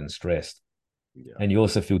tired and stressed. Yeah. And you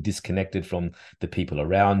also feel disconnected from the people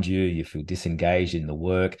around you. You feel disengaged in the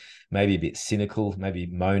work, maybe a bit cynical, maybe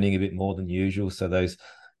moaning a bit more than usual. So those,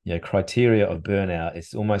 criteria of burnout,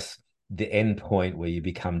 it's almost the end point where you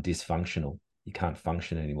become dysfunctional. You can't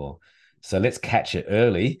function anymore. So let's catch it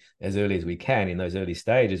as early as we can in those early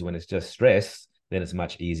stages when it's just stress. Then it's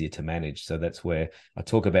much easier to manage. So that's where I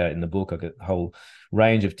talk about it in the book. I've got a whole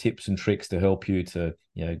range of tips and tricks to help you to,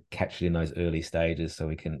 catch it in those early stages so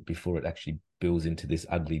we can, before it actually builds into this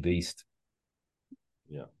ugly beast.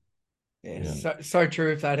 Yeah. Yeah. So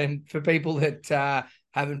true of that. And for people that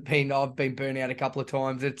I've been burnt out a couple of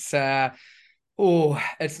times. It's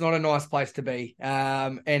it's not a nice place to be.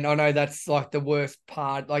 And I know that's like the worst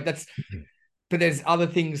part. But there's other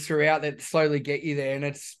things throughout that slowly get you there, and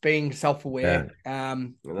it's being self-aware.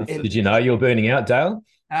 Did you know you were burning out, Dale?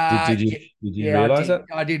 Did you Yeah, did you yeah, realize it?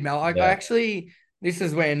 I did, Mel. I Yeah. actually, this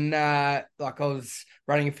is when I was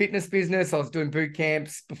running a fitness business. I was doing boot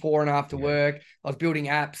camps before and after Yeah. work. I was building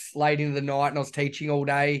apps late into the night, and I was teaching all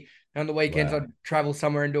day. And on the weekends, Wow. I'd travel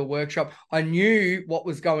somewhere and do a workshop. I knew what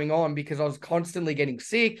was going on because I was constantly getting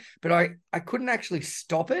sick, but I couldn't actually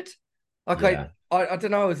stop it. Like Yeah. I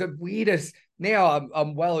don't know, it was the weirdest. Now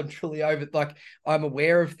I'm well and truly over. Like I'm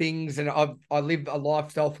aware of things, and I live a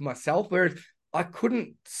lifestyle for myself. Whereas I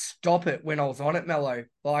couldn't stop it when I was on it, Melo.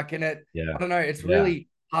 Like, and it, Yeah. I don't know. It's Yeah. really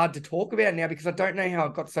hard to talk about now because I don't know how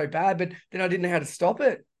it got so bad, but then I didn't know how to stop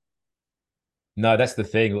it. No, that's the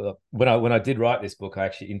thing. When I did write this book, I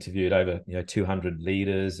actually interviewed over 200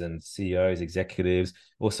 leaders and CEOs, executives,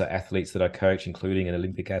 also athletes that I coach, including an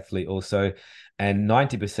Olympic athlete also, and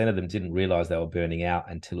 90% of them didn't realize they were burning out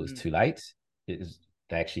until it was too late. They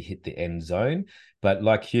actually hit the end zone. But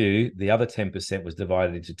like you, the other 10% was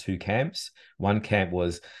divided into two camps. One camp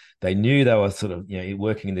was they knew they were sort of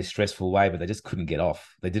working in this stressful way, but they just couldn't get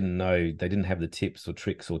off. They didn't know, they didn't have the tips or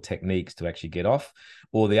tricks or techniques to actually get off.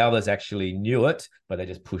 Or the others actually knew it, but they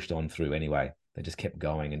just pushed on through anyway. They just kept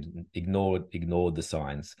going and ignored the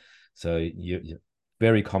signs. So you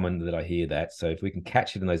very common that I hear that. So if we can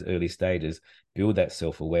catch it in those early stages, build that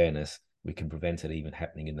self-awareness, we can prevent it even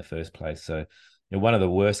happening in the first place. So one of the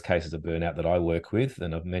worst cases of burnout that I work with,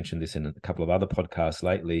 and I've mentioned this in a couple of other podcasts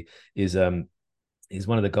lately, is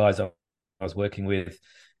one of the guys I was working with.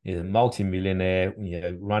 He's a multi-millionaire,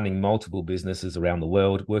 running multiple businesses around the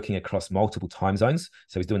world, working across multiple time zones.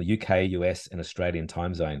 So he's doing the UK, US, and Australian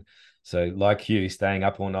time zone. So like you, staying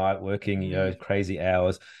up all night, working, crazy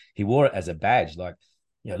hours. He wore it as a badge, like,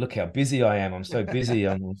 look how busy I am. I'm so busy.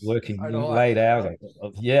 I'm working So do I. late hours.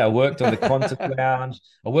 I worked on the Qantas lounge.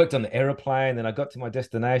 I worked on the aeroplane. Then I got to my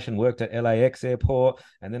destination, worked at LAX airport.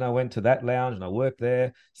 And then I went to that lounge and I worked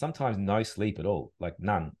there. Sometimes no sleep at all, like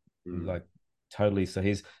none. Like totally. So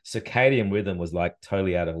his circadian rhythm was like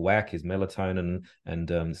totally out of whack. His melatonin and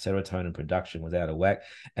serotonin production was out of whack.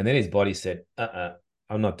 And then his body said,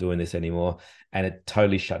 I'm not doing this anymore. And it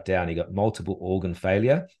totally shut down. He got multiple organ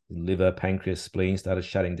failure. His liver, pancreas, spleen started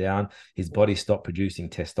shutting down. His body stopped producing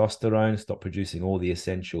testosterone, stopped producing all the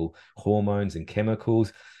essential hormones and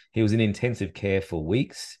chemicals. He was in intensive care for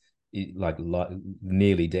weeks, like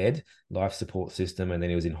nearly dead, life support system. And then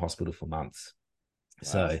he was in hospital for months.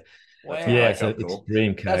 So Wow. yeah, it's an Wake-up call.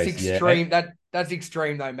 extreme That's case. extreme. That's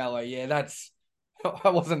extreme though, Mello. Yeah, that's I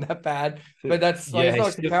wasn't that bad. But that's like Yeah, it's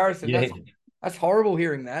not a comparison. That's horrible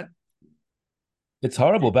hearing that. it's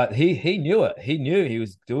horrible, but he knew it. He knew he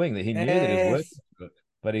was doing that. He knew that it was working. Yes.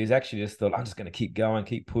 But he was actually just thought, I'm just going to keep going,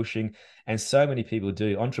 keep pushing. And so many people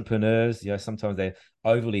do. Entrepreneurs, sometimes they're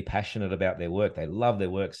overly passionate about their work. They love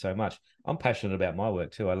their work so much. I'm passionate about my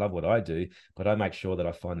work too. I love what I do, but I make sure that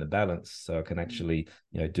I find the balance so I can actually,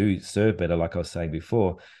 do serve better, like I was saying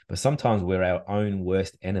before. But sometimes we're our own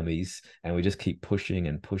worst enemies and we just keep pushing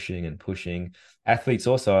and pushing and pushing. Athletes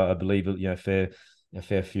also, I believe, a fair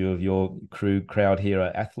few of your crowd here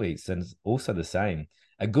are athletes, and it's also the same.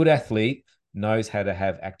 A good athlete knows how to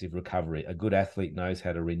have active recovery. A good athlete knows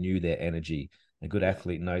how to renew their energy. A good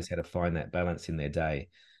athlete knows how to find that balance in their day.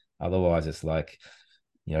 Otherwise, it's like,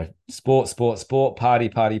 sport, party,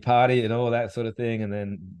 party, party, and all that sort of thing. And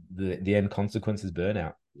then the end consequence is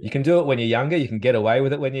burnout. You can do it when you're younger. You can get away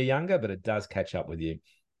with it when you're younger, but it does catch up with you.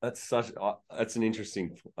 That's an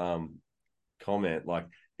interesting comment. Like,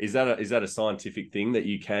 is that a scientific thing that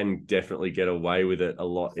you can definitely get away with it a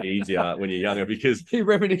lot easier when you're younger? Because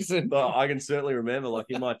reminiscent. I can certainly remember, like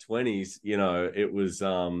in my 20s, it was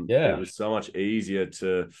so much easier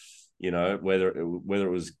to, whether it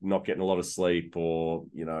was not getting a lot of sleep or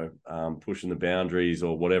pushing the boundaries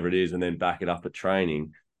or whatever it is, and then back it up at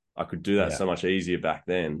training. I could do that so much easier back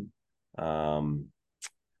then. And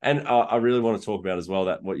I really want to talk about as well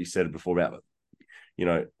that what you said before about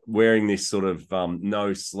wearing this sort of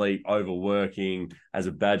no sleep, overworking as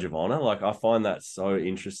a badge of honor. Like, I find that so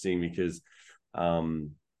interesting because,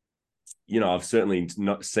 I've certainly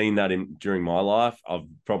not seen that during my life. I've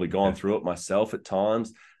probably gone through it myself at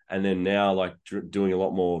times. And then now, like, doing a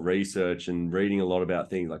lot more research and reading a lot about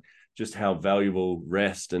things like just how valuable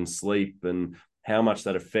rest and sleep and how much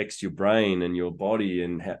that affects your brain and your body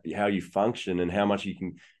and how you function and how much you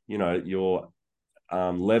can, your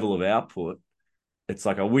level of output. It's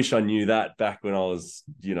like, I wish I knew that back when I was,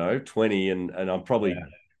 20 and I'm probably,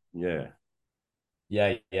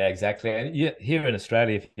 Yeah, exactly. And here in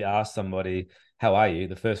Australia, if you ask somebody, how are you?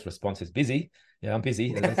 The first response is busy. Yeah, I'm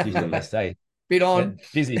busy. That's usually what they say. Bit on.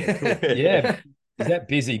 Busy. Yeah. Is that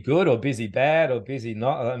busy good or busy bad or busy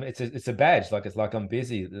not? It's a badge. Like, it's like I'm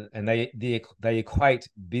busy. And they equate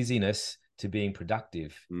busyness to being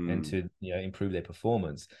productive and to improve their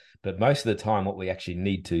performance. But most of the time, what we actually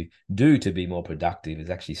need to do to be more productive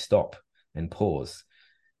is actually stop and pause.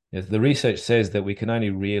 Yes, the research says that we can only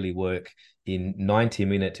really work in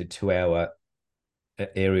 90-minute to 2-hour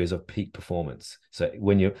areas of peak performance. So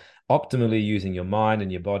when you're optimally using your mind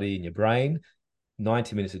and your body and your brain,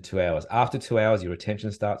 90 minutes to 2 hours. After 2 hours, your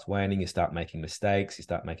attention starts waning. You start making mistakes. You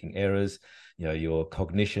start making errors. Your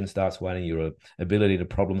cognition starts waning. Your ability to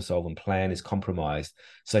problem solve and plan is compromised.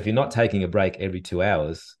 So if you're not taking a break every 2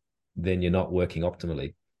 hours, then you're not working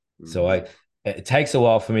optimally. So it takes a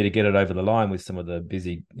while for me to get it over the line with some of the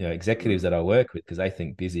busy executives that I work with, because they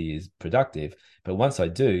think busy is productive. But once I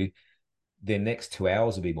do, their next 2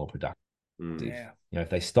 hours will be more productive. Yeah.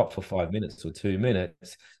 If they stop for 5 minutes or 2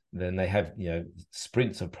 minutes, then they have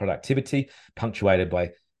sprints of productivity punctuated by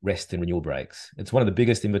rest and renewal breaks. It's one of the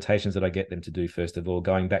biggest invitations that I get them to do. First of all,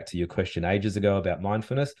 going back to your question ages ago about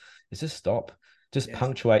mindfulness, is just stop. Just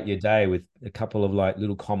punctuate your day with a couple of like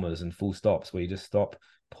little commas and full stops where you just stop,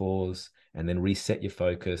 pause, and then reset your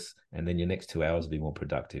focus, and then your next 2 hours will be more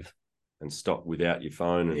productive. And stop without your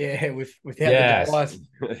phone. Without the device.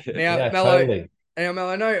 Now, Yeah, Melo, totally. Now, Mel,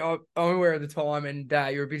 I know I'm aware of the time and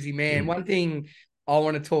you're a busy man. One thing I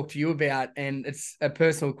want to talk to you about, and it's a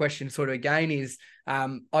personal question sort of again, is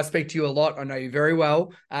I speak to you a lot. I know you very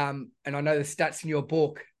well. And I know the stats in your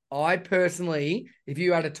book. I personally, if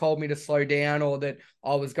you had told me to slow down or that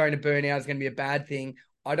I was going to burn out is going to be a bad thing,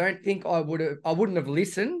 I don't think I wouldn't have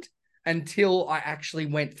listened until I actually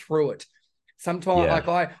went through it. Sometimes,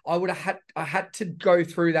 Yeah. like I had to go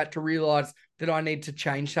through that to realize that I need to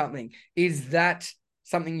change something. Is that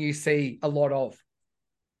something you see a lot of?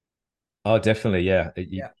 Oh, definitely. Yeah.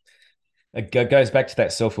 It goes back to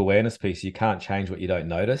that self-awareness piece. You can't change what you don't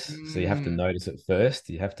notice. So you have to notice it first.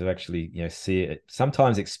 You have to actually, see it,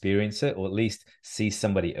 sometimes experience it, or at least see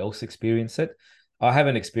somebody else experience it. I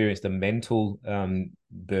haven't experienced a mental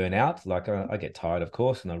burnout. Like I get tired, of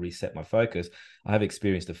course, and I reset my focus. I have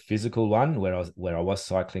experienced a physical one where I was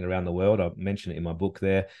cycling around the world. I mentioned it in my book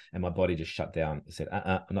there, and my body just shut down. I said,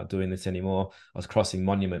 I'm not doing this anymore. I was crossing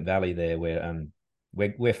Monument Valley there,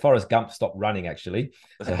 where Forrest Gump stopped running, actually.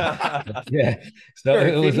 So yeah, so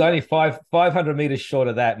it was only 500 meters short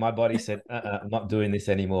of that. My body said, I'm not doing this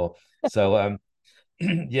anymore. So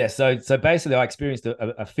yeah, so basically I experienced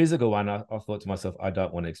a physical one. I thought to myself, I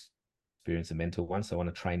don't want to experience a mental one, so I want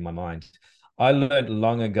to train my mind. I learned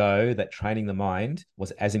long ago that training the mind was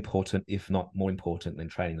as important, if not more important, than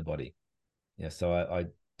training the body. Yeah, so I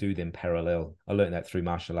do them parallel. I learned that through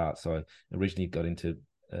martial arts. So I originally got into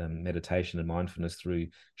meditation and mindfulness through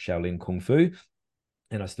Shaolin Kung Fu,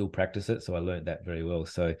 and I still practice it. So I learned that very well.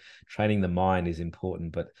 So training the mind is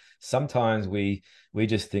important, but sometimes we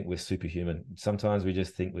just think we're superhuman. Sometimes we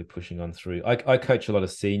just think we're pushing on through. I coach a lot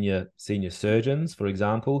of senior surgeons, for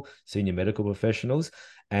example, senior medical professionals.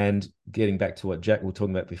 And getting back to what Jack was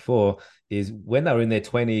talking about before, is when they were in their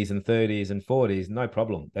 20s and 30s and 40s, no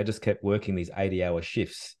problem. They just kept working these 80-hour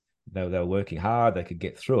shifts. They were working hard. They could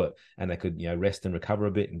get through it, and they could rest and recover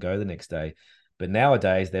a bit and go the next day. But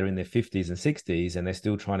nowadays they're in their 50s and 60s, and they're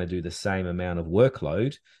still trying to do the same amount of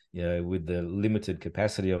workload, with the limited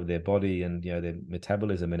capacity of their body and their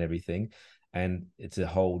metabolism and everything. And it's a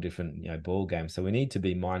whole different ball game. So we need to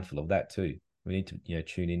be mindful of that too. We need to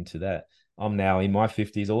tune into that. I'm now in my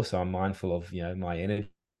 50s. Also, I'm mindful of my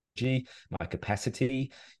energy, my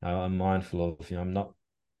capacity. I'm mindful of I'm not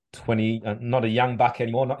 20, not a young buck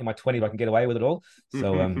anymore. Not in my 20s, but I can get away with it all.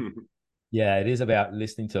 So yeah, it is about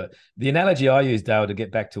listening to it. The analogy I use, Dale, to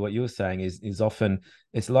get back to what you were saying is often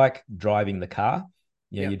it's like driving the car.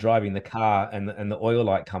 You're driving the car and the oil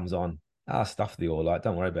light comes on. Stuff the oil light.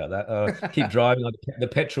 Don't worry about that. Keep driving. The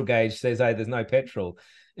petrol gauge says, hey, there's no petrol.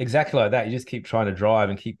 Exactly like that. You just keep trying to drive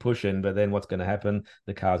and keep pushing, but then what's going to happen?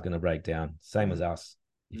 The car's going to break down. Same as us.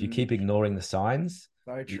 If you keep ignoring the signs,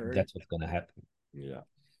 So true. that's what's going to happen. Yeah.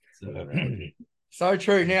 So, So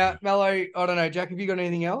true. Now, Mello, I don't know, Jack, have you got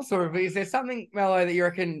anything else? Or is there something, Mello, that you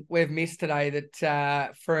reckon we've missed today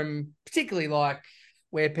that from particularly like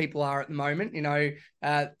where people are at the moment?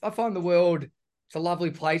 I find the world, it's a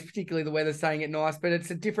lovely place, particularly the weather's staying it nice, but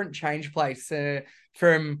it's a different change place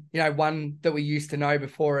from, one that we used to know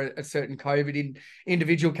before a certain COVID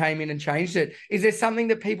individual came in and changed it. Is there something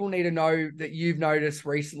that people need to know that you've noticed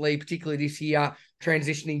recently, particularly this year,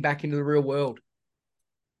 transitioning back into the real world?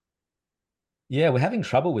 Yeah, we're having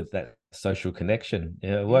trouble with that social connection.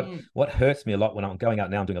 What hurts me a lot when I'm going out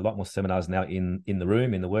now, I'm doing a lot more seminars now in the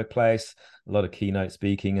room, in the workplace, a lot of keynote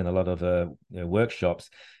speaking and a lot of workshops.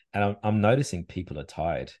 And I'm noticing people are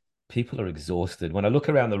tired. People are exhausted. When I look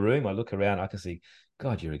around the room, I can see,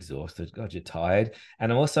 God, you're exhausted. God, you're tired. And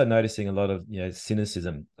I'm also noticing a lot of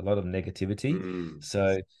cynicism, a lot of negativity.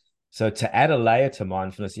 So So to add a layer to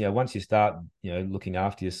mindfulness, once you start, looking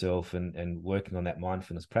after yourself and working on that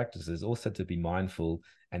mindfulness practices, also to be mindful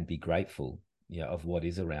and be grateful, of what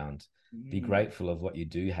is around. Be grateful of what you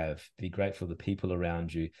do have. Be grateful for the people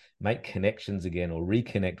around you. Make connections again, or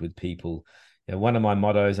reconnect with people. One of my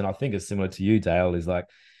mottos, and I think it's similar to you, Dale, is like,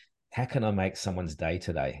 how can I make someone's day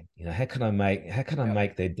today? How can I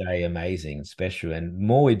make their day amazing and special? And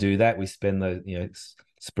more we do that, we spend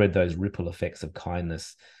spread those ripple effects of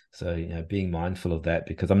kindness. So, being mindful of that,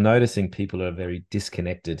 because I'm noticing people are very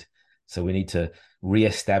disconnected. So we need to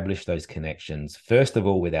reestablish those connections, first of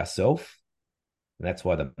all, with ourselves. And that's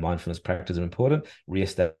why the mindfulness practices are important.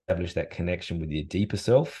 Reestablish that connection with your deeper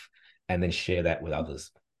self, and then share that with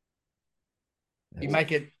others. You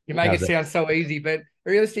make it sound so easy, but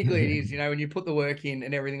realistically it is, when you put the work in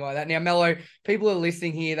and everything like that. Now, Melo, people are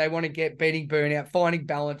listening here. They want to get Beating Burnout, Finding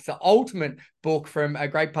Balance, the ultimate book from a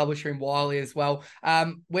great publisher in Wiley as well.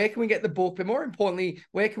 Where can we get the book? But more importantly,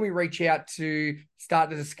 where can we reach out to start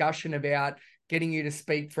the discussion about getting you to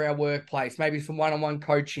speak for our workplace, maybe some one-on-one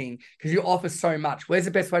coaching, because you offer so much? Where's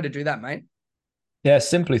the best way to do that, mate? Yeah,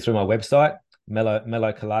 simply through my website,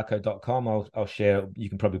 melocalarco.com. I'll share. You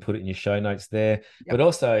can probably put it in your show notes there. Yep. But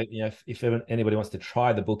also, if anybody wants to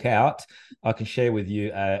try the book out, I can share with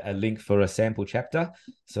you a link for a sample chapter.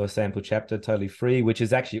 So a sample chapter, totally free, which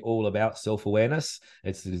is actually all about self-awareness.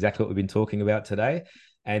 It's exactly what we've been talking about today.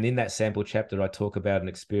 And in that sample chapter, I talk about an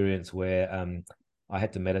experience where I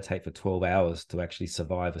had to meditate for 12 hours to actually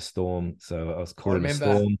survive a storm. So I was caught in a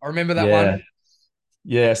storm. I remember that one.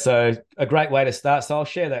 Yeah, so a great way to start. So I'll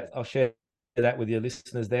share that with your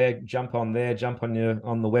listeners there. Jump on the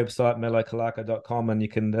website, melocalarco.com, and you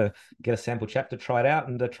can get a sample chapter, try it out,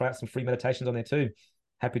 and try out some free meditations on there too.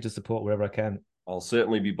 Happy to support wherever I can. I'll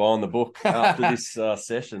certainly be buying the book after this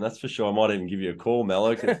session. That's for sure. I might even give you a call,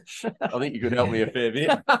 Melo, because I think you could help me a fair bit.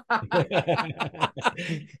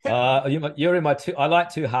 You're in my I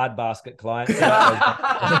like two hard basket clients.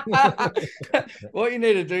 What you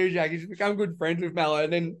need to do, Jack, is become good friends with Melo,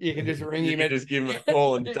 and then you can just ring him and just give him a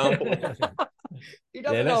call and dump him.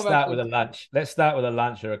 Let's start with a lunch. Let's start with a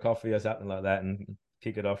lunch or a coffee or something like that, and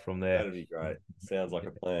kick it off from there. That'd be great. Sounds like a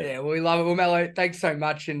plan. Yeah, well, we love it. Well, Melo, thanks so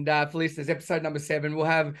much. And for listeners, episode number 7, we'll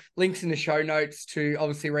have links in the show notes to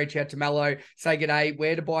obviously reach out to Melo, say good day,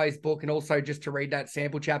 where to buy his book, and also just to read that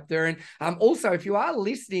sample chapter. And also, if you are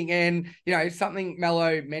listening and, something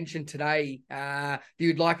Melo mentioned today that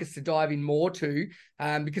you'd like us to dive in more to,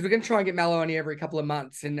 because we're going to try and get Melo on here every couple of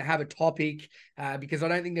months and have a topic, because I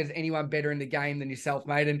don't think there's anyone better in the game than yourself,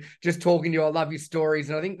 mate. And just talking to you, I love your stories.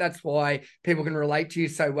 And I think that's why people can relate to you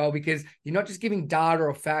so well, because you're not just giving data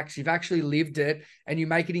or facts, you've actually lived it and you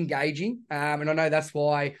make it engaging. And I know that's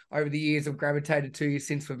why over the years I've gravitated to you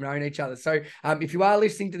since we've known each other. So if you are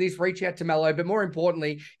listening to this, reach out to Melo. But more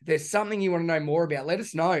importantly, if there's something you want to know more about, let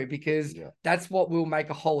us know, because that's what we'll make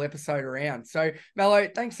a whole episode around. So Melo,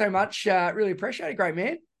 thanks so much. Really appreciate it. Great,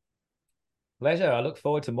 man. Pleasure. I look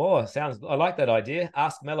forward to more. I like that idea.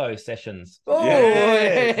 Ask Melo sessions. Oh,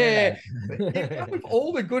 yeah. With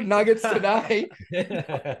all the good nuggets today.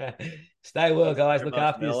 Stay well, guys. Look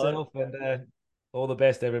after yourself, and all the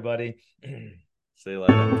best, everybody. See you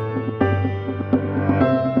later.